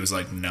Oz, and he was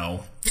like,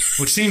 no.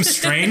 Which seems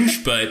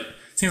strange, but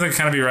seems like it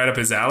kind of be right up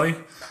his alley.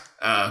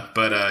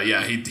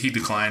 Yeah, he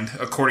declined,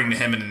 according to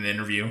him in an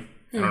interview.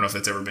 I don't know if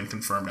that's ever been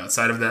confirmed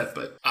outside of that,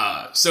 but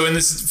so in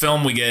this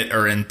film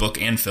in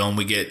book and film,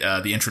 we get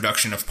the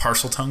introduction of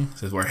Parseltongue.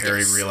 This is where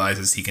Harry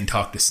realizes he can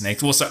talk to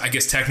snakes. Well, so I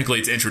guess technically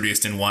it's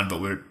introduced in 1, but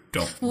we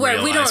don't know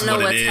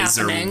what it is.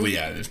 Happening.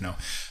 There's no.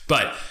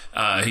 But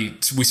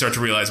we start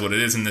to realize what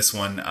it is in this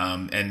one,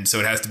 and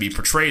so it has to be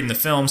portrayed in the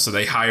film. So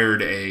they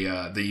hired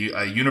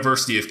a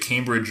University of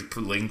Cambridge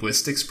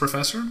linguistics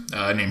professor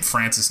named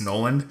Francis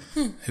Noland,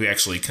 who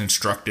actually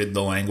constructed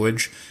the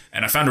language.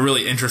 And I found a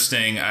really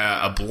interesting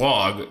a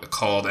blog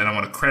called, and I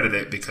want to credit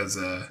it because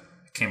I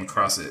came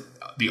across it,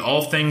 the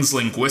All Things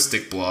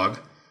Linguistic blog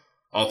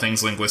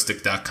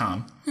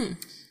allthingslinguistic.com.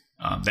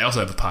 They also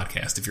have a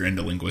podcast if you're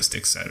into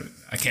linguistics.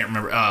 I can't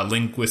remember. I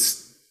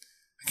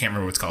can't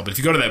remember what it's called. But if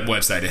you go to that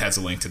website, it has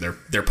a link to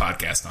their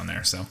podcast on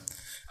there. So,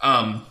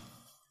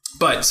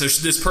 so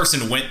this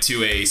person went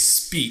to a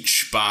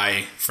speech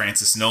by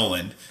Francis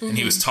Nolan, and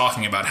he was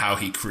talking about how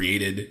he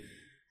created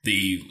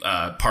the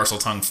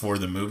Parseltongue for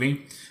the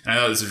movie. And I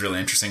thought this was really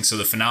interesting. So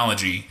the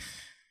phonology,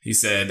 he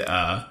said,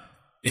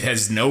 it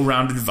has no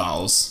rounded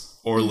vowels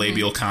or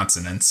labial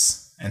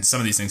consonants. And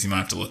some of these things you might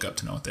have to look up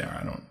to know what they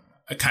are.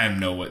 I kind of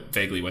know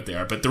vaguely what they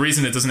are. But the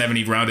reason it doesn't have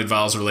any rounded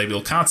vowels or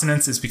labial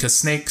consonants is because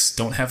snakes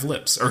don't have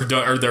lips, or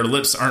their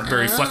lips aren't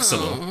very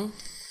flexible. Right.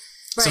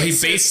 So he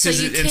based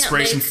his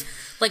inspiration...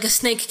 Like a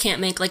snake can't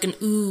make like an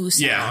ooh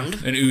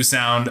sound. Yeah, an ooh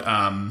sound.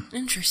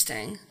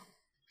 Interesting.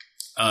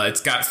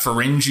 It's got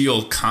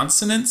pharyngeal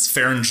consonants,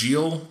 and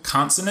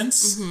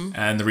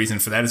the reason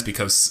for that is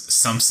because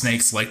some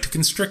snakes like to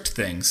constrict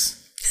things.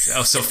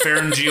 So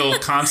pharyngeal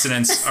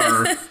consonants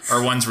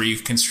are ones where you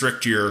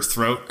constrict your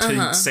throat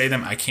to say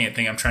them. I'm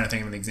trying to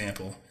think of an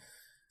example.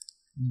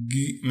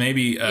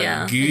 Maybe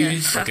if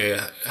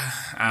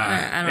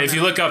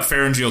you look up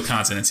pharyngeal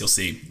consonants, you'll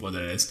see what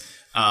it is.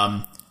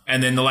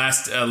 And then the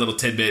last little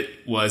tidbit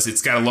was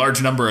it's got a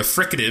large number of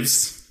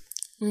fricatives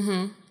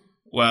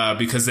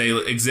because they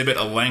exhibit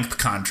a length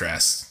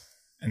contrast.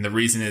 And the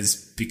reason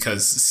is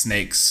because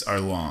snakes are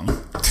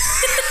long.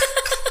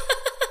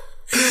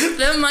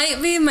 That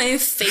might be my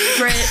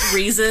favorite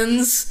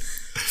reasons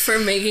for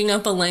making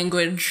up a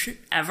language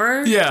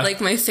ever. Yeah.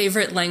 Like my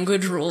favorite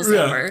language rules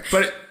ever.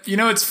 But,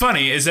 what's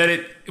funny is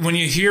that when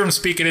you hear them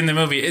speak it in the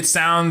movie, it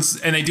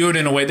sounds, and they do it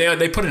in a way,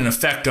 they put an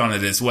effect on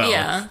it as well.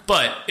 Yeah.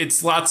 But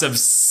it's lots of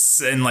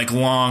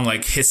long,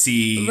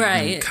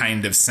 hissy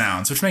kind of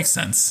sounds, which makes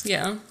sense.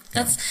 Yeah.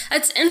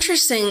 That's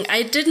interesting.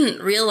 I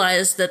didn't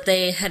realize that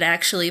they had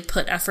actually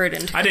put effort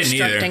into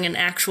constructing an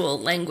actual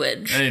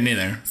language. I didn't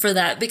either. For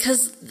that,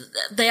 because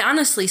they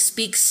honestly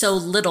speak so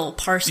little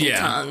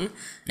Parseltongue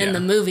in the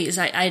movies.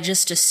 I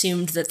just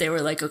assumed that they were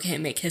like, okay,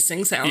 make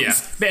hissing sounds. Yeah,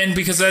 and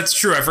because that's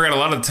true. I forgot a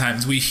lot of the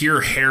times we hear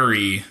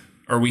Harry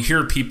or we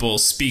hear people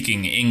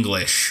speaking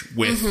English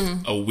with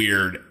a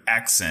weird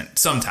accent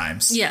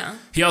sometimes. Yeah.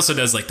 He also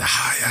does the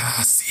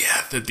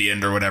at the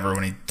end or whatever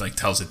when he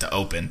tells it to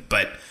open,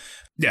 but...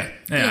 Yeah.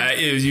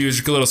 He was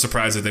a little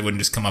surprised that they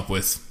wouldn't just come up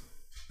with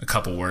a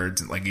couple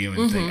words like you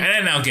would think.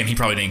 And now again, he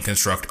probably didn't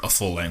construct a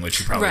full language.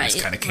 He probably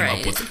just kind of came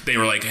up with. They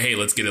were like, "Hey,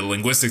 let's get a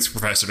linguistics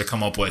professor to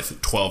come up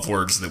with 12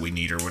 words that we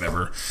need or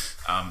whatever,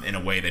 in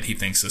a way that he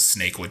thinks a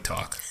snake would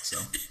talk." So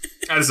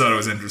I just thought it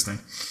was interesting.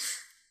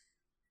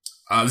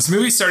 This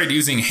movie started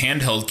using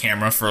handheld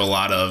camera for a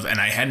lot of, and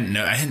I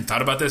hadn't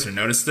thought about this or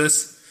noticed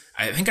this.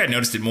 I think I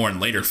noticed it more in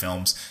later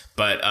films.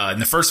 But in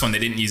the first one, they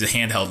didn't use a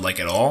handheld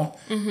at all.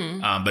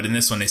 But in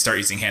this one, they start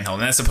using handheld.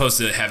 And that's opposed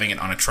to having it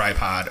on a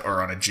tripod or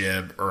on a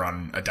jib or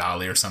on a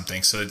dolly or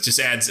something. So it just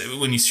adds,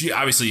 when you shoot,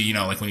 obviously,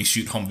 when you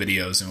shoot home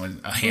videos and when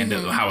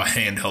how a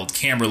handheld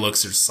camera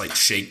looks, there's slight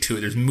shake to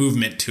it. There's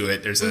movement to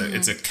it. There's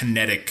it's a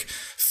kinetic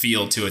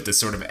feel to it that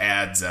sort of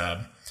adds,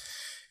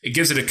 it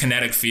gives it a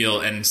kinetic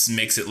feel and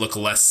makes it look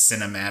less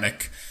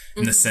cinematic.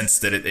 In the sense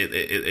that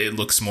it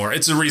looks more...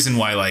 It's a reason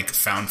why,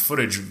 found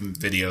footage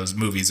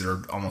movies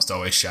are almost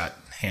always shot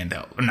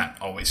handheld. Or not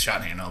always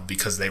shot handheld,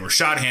 because they were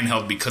shot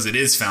handheld because it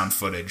is found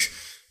footage.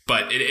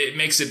 But it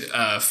makes it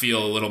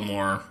feel a little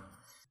more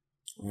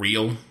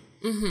real.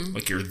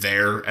 Like you're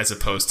there, as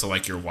opposed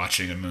to you're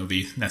watching a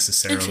movie,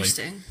 necessarily.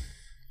 Interesting.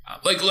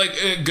 Like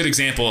a good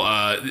example,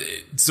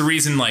 it's the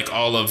reason,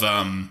 all of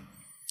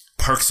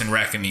Parks and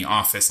Rec and The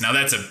Office... Now,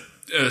 that's a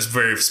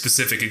very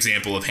specific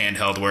example of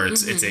handheld where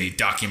it's a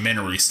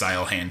documentary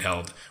style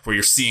handheld where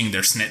you're seeing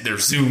their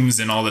zooms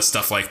and all this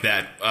stuff like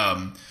that.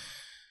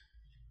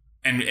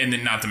 And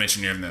then not to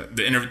mention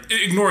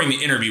ignoring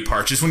the interview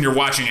part, just when you're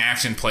watching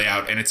action play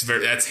out and that's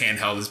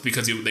handheld is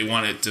because they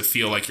want it to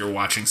feel like you're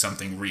watching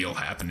something real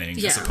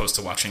happening as opposed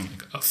to watching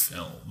a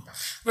film.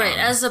 Right.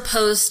 As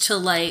opposed to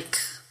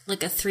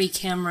a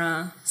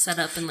 3-camera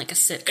setup and a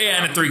sitcom.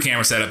 And a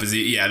 3-camera setup is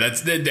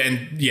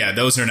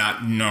those are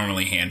not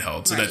normally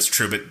handheld, so that's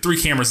true. But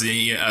 3 cameras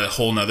is a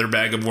whole nother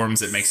bag of worms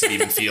that makes it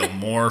even feel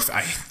more.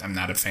 I'm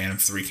not a fan of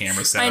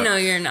 3-camera setup. I know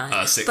you're not,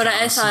 but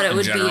I thought it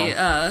would be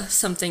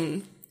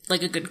something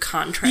like a good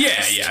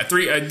contrast. Yeah.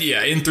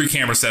 In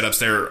 3-camera setups,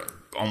 they're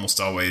almost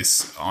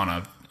always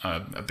on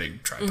a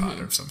big tripod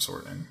of some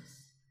sort.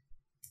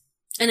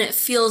 And it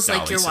feels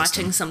like you're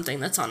watching something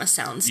that's on a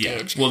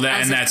soundstage. Yeah. Well,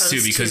 that's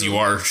too because you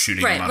are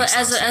shooting on a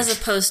soundstage. But as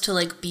opposed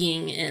to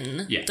being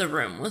in the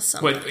room with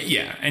someone.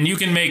 And you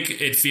can make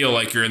it feel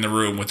like you're in the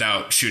room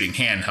without shooting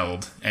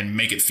handheld, and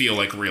make it feel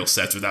like real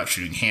sets without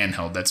shooting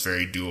handheld. That's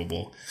very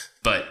doable.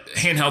 But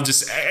handheld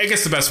I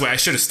guess the best way, I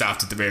should have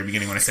stopped at the very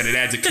beginning when I said it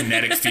adds a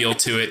kinetic feel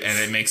to it, and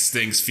it makes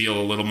things feel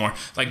a little more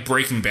like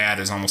Breaking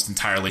Bad is almost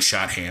entirely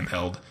shot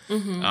handheld.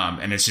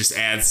 And it just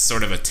adds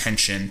sort of a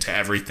tension to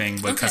everything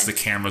because the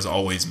camera's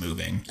always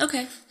moving.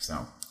 Okay.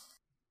 So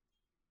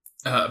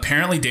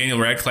Apparently, Daniel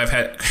Radcliffe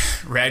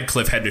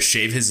had to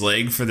shave his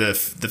leg for the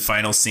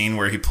final scene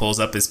where he pulls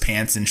up his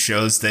pants and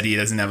shows that he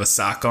doesn't have a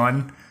sock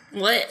on.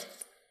 What?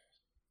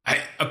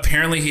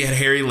 Apparently, he had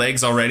hairy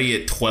legs already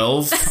at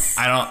 12.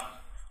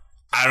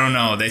 I don't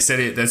know. They said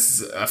it.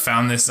 I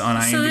found this on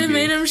IMDb. So they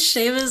made him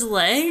shave his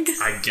leg?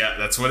 I get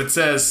that's what it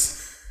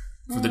says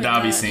for the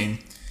Dobby scene.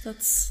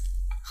 That's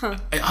I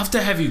have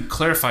to have you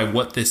clarify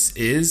what this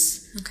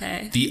is.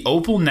 okay. The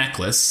opal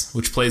necklace,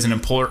 which plays an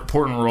important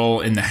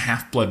role in the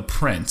Half-Blood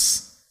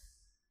Prince,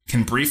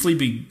 can briefly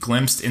be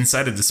glimpsed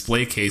inside a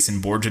display case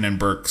in Borgin and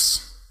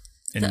Burke's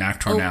in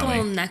Nocturne Alley.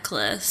 Opal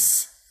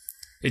necklace.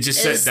 It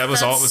just said that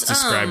was all it was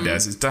described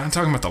as. It's not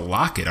talking about the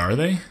locket, are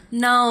they?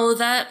 No,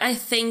 that I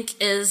think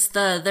is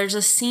there's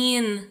a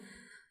scene.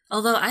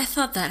 Although I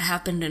thought that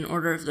happened in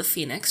Order of the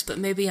Phoenix, but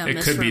maybe I'm misremembering.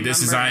 It could be.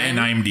 This is an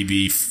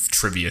IMDb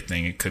trivia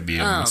thing. It could be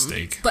a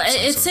mistake. But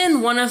it's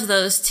in one of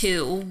those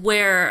two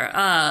where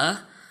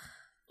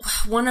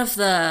one of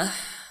the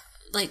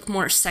like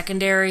more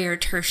secondary or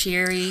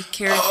tertiary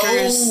characters.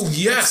 Oh,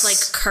 yes. It's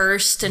like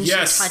cursed and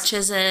Yes. she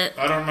touches it.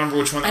 I don't remember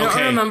which one. I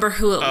don't remember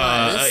who it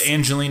was.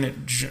 Angelina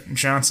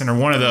Johnson or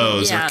one of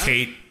those. Yeah. Or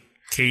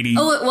Katie.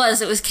 Oh, it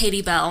was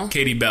Katie Bell.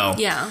 Katie Bell.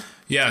 Yeah.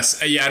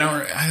 Yes. Yeah,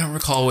 I don't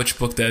recall which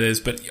book that is,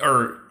 but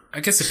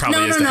I guess it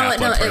probably is the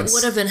Half-Blood Prince. It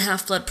would have been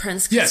Half-Blood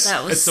Prince. Yes,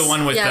 that was, it's the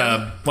one with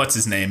what's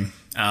his name?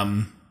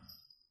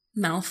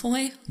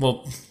 Malfoy.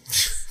 Well,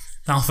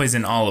 Malfoy's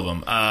in all of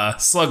them.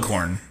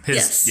 Slughorn.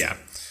 Yes. Yeah.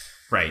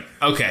 Right.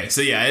 Okay. So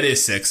yeah, it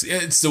is 6.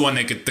 It's the one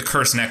the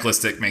cursed necklace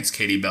that makes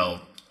Katie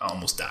Bell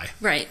almost die.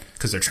 Right.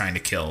 Because they're trying to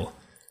kill.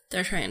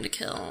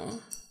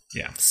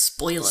 Yeah.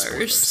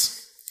 Spoilers.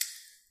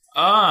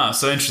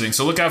 So interesting.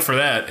 So look out for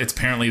that. It's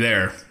apparently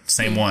there.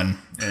 Same one.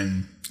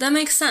 And that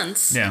makes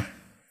sense. yeah.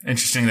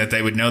 Interesting that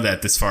they would know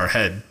that this far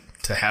ahead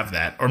to have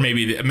that. Or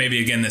maybe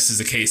again, this is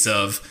a case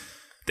of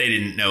they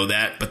didn't know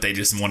that, but they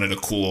just wanted a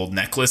cool old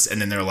necklace.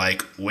 And then they're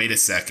like, wait a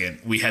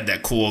second. We had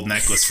that cool old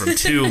necklace from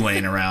 2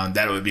 laying around.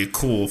 That would be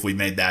cool if we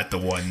made that the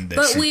one.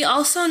 But we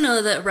also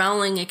know that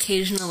Rowling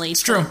occasionally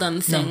told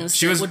them things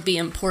that would be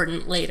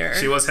important later.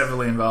 She was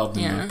heavily involved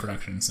in the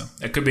production. So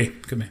it could be.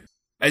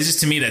 It's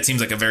just, to me, that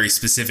seems like a very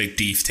specific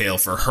detail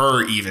for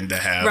her even to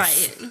have.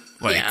 Right.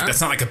 Like,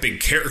 that's not like a big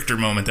character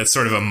moment. That's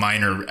sort of a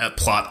minor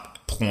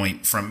plot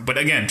point from, but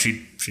again,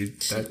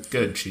 she's that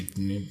good.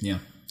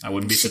 I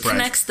wouldn't be surprised. She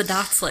connects the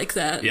dots like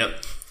that.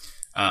 Yep.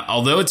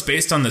 Although it's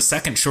based on the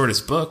second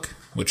shortest book,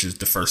 which is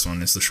the first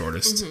one is the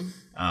shortest.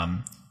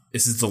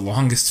 This is the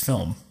longest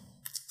film.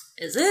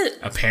 Is it?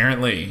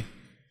 Apparently.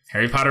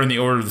 Harry Potter and the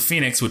Order of the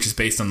Phoenix, which is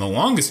based on the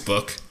longest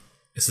book,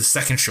 is the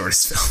second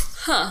shortest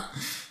film.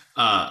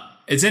 Huh.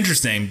 It's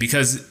interesting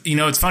because,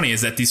 what's funny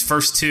is that these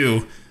first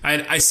 2,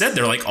 I said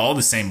they're like all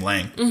the same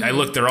length. I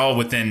looked, they're all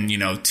within,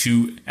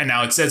 2, and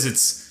now it says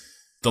it's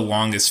the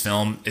longest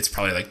film. It's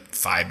probably like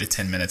 5 to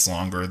 10 minutes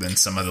longer than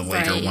some of the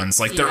later ones.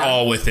 Like they're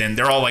all like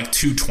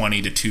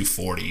 220 to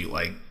 240.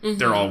 Like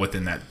they're all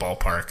within that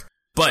ballpark.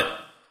 But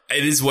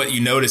it is what you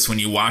notice when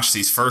you watch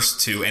these first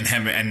 2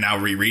 and now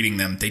rereading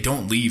them, they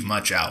don't leave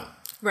much out.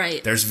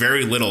 Right. There's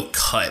very little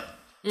cut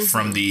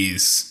from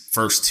these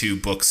first 2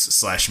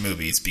 books /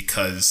 movies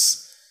because,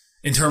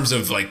 in terms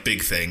of like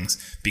big things,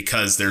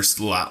 because there's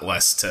a lot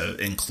less to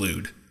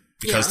include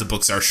because the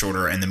books are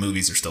shorter and the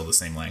movies are still the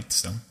same length.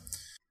 So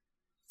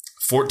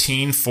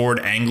 14 Ford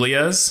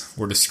Anglias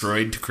were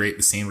destroyed to create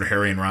the scene where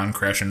Harry and Ron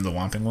crash into the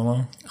Whomping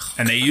Willow.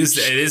 And they used,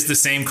 it is the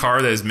same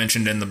car that is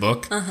mentioned in the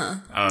book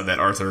that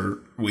Arthur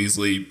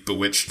Weasley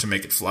bewitched to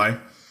make it fly.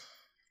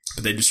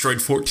 But they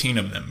destroyed 14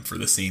 of them for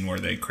the scene where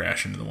they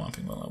crash into the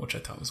Whomping Willow, which I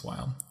thought was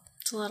wild.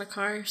 It's a lot of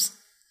cars.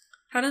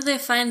 How did they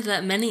find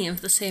that many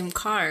of the same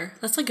car?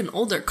 That's like an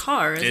older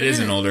car, isn't it? It is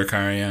an older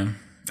car, yeah.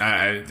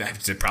 I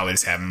probably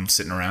just have them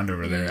sitting around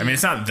over there. I mean,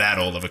 it's not that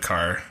old of a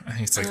car. I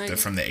think it's like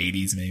from the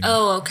 80s, maybe.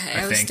 Oh, okay.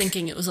 I was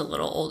thinking it was a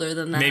little older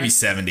than that. Maybe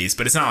 70s,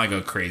 but it's not like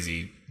a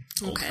crazy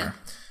old car.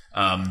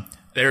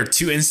 There are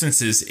 2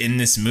 instances in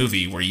this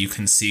movie where you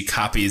can see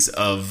copies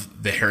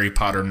of the Harry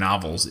Potter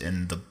novels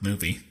in the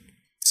movie.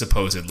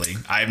 Supposedly.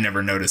 I've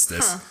never noticed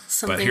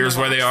this. But here's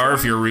where they are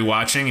if you're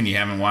rewatching and you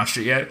haven't watched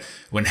it yet.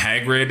 When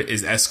Hagrid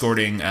is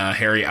escorting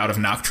Harry out of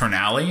Nocturne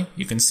Alley,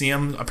 you can see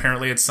him.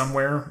 Apparently it's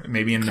somewhere,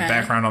 maybe in the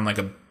background on like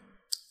a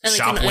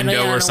shop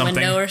window or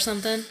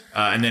something.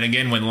 And then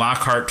again, when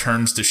Lockhart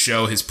turns to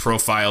show his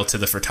profile to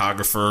the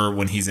photographer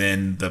when he's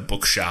in the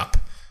bookshop,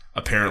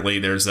 apparently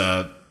there's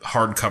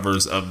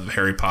hardcovers of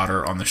Harry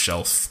Potter on the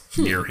shelf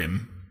near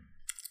him.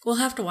 We'll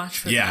have to watch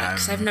for that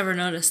because I've never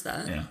noticed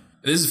that. Yeah.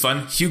 This is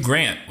fun. Hugh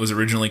Grant was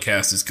originally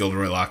cast as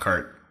Gilderoy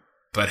Lockhart,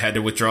 but had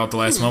to withdraw at the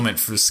last moment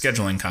for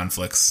scheduling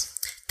conflicts.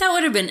 That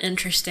would have been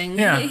interesting.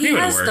 Yeah, he would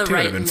have has worked. The he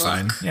right would have been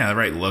look. fine. Yeah, the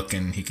right look,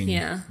 and he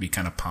can be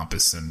kind of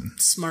pompous and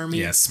smarmy.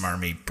 Yeah,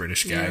 smarmy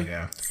British guy.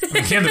 Yeah. I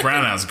mean, Kenneth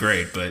Branagh's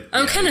great, but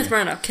Kenneth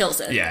Branagh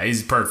kills it. Yeah,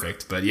 he's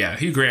perfect. But yeah,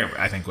 Hugh Grant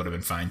I think would have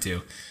been fine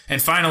too. And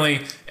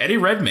finally, Eddie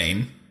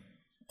Redmayne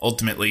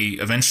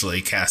eventually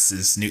cast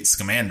as Newt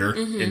Scamander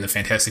in the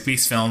Fantastic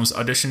Beasts films,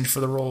 auditioned for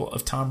the role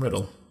of Tom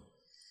Riddle.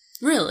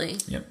 Really?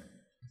 Yep.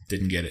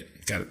 didn't get it.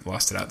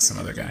 Lost it out to some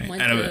other guy.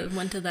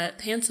 Went to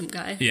that handsome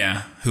guy.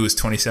 Yeah, who was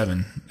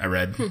 27, I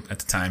read at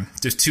the time.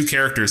 There's 2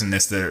 characters in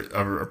this that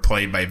are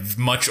played by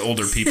much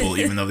older people,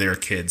 even though they are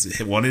kids.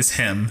 One is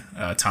him.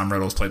 Tom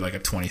Riddle's played like a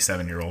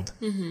 27-year-old.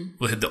 Mm-hmm.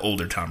 Well, the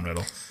older Tom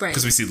Riddle. Right.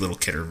 Because we see little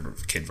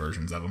kid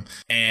versions of him.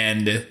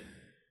 And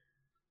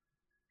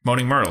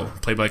Moaning Myrtle,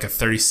 played by like a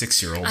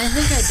 36-year-old. I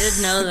think I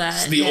did know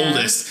that.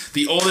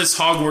 The oldest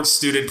Hogwarts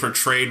student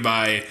portrayed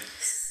by...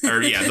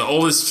 the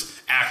oldest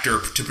actor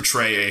to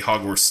portray a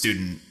Hogwarts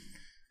student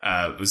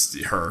was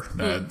her,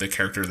 the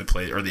character that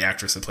plays, or the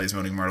actress that plays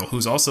Moaning Myrtle,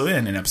 who's also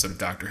in an episode of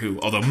Doctor Who.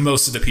 Although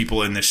most of the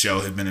people in this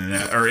show have been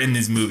in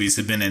these movies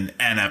have been in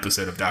an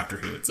episode of Doctor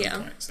Who at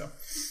some point. So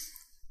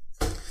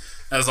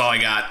that's all I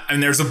got. I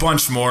mean, there's a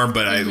bunch more,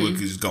 but I would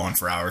just go on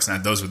for hours.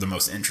 And those were the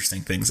most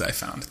interesting things I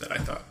found that I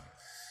thought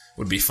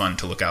would be fun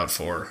to look out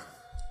for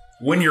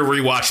when you're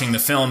rewatching the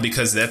film,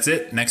 because that's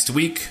it. Next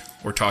week,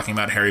 we're talking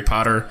about Harry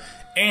Potter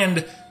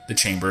and the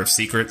Chamber of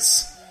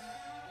Secrets.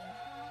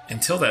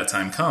 Until that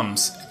time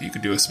comes, if you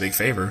could do us a big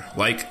favor,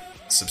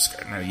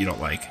 subscribe. No, you don't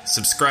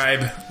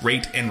subscribe,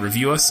 rate, and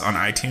review us on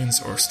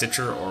iTunes or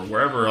Stitcher or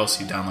wherever else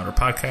you download our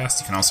podcast.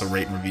 You can also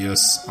rate and review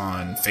us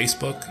on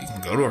Facebook. You can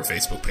go to our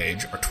Facebook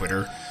page, our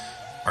Twitter,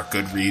 our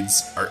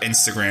Goodreads, our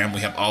Instagram.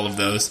 We have all of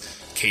those.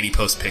 Katie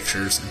posts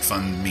pictures and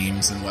fun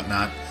memes and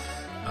whatnot.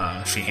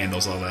 She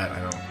handles all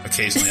that.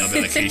 Occasionally I'll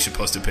be like, Katie should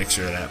post a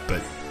picture of that,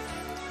 but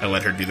I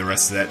let her do the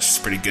rest of that. She's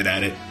pretty good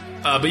at it.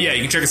 But yeah,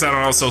 you can check us out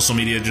on all social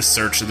media. Just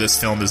search This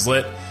Film Is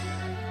Lit.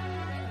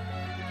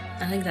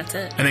 I think that's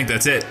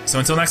it. So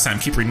until next time,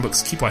 keep reading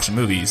books, keep watching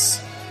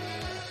movies,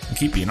 and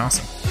keep being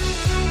awesome.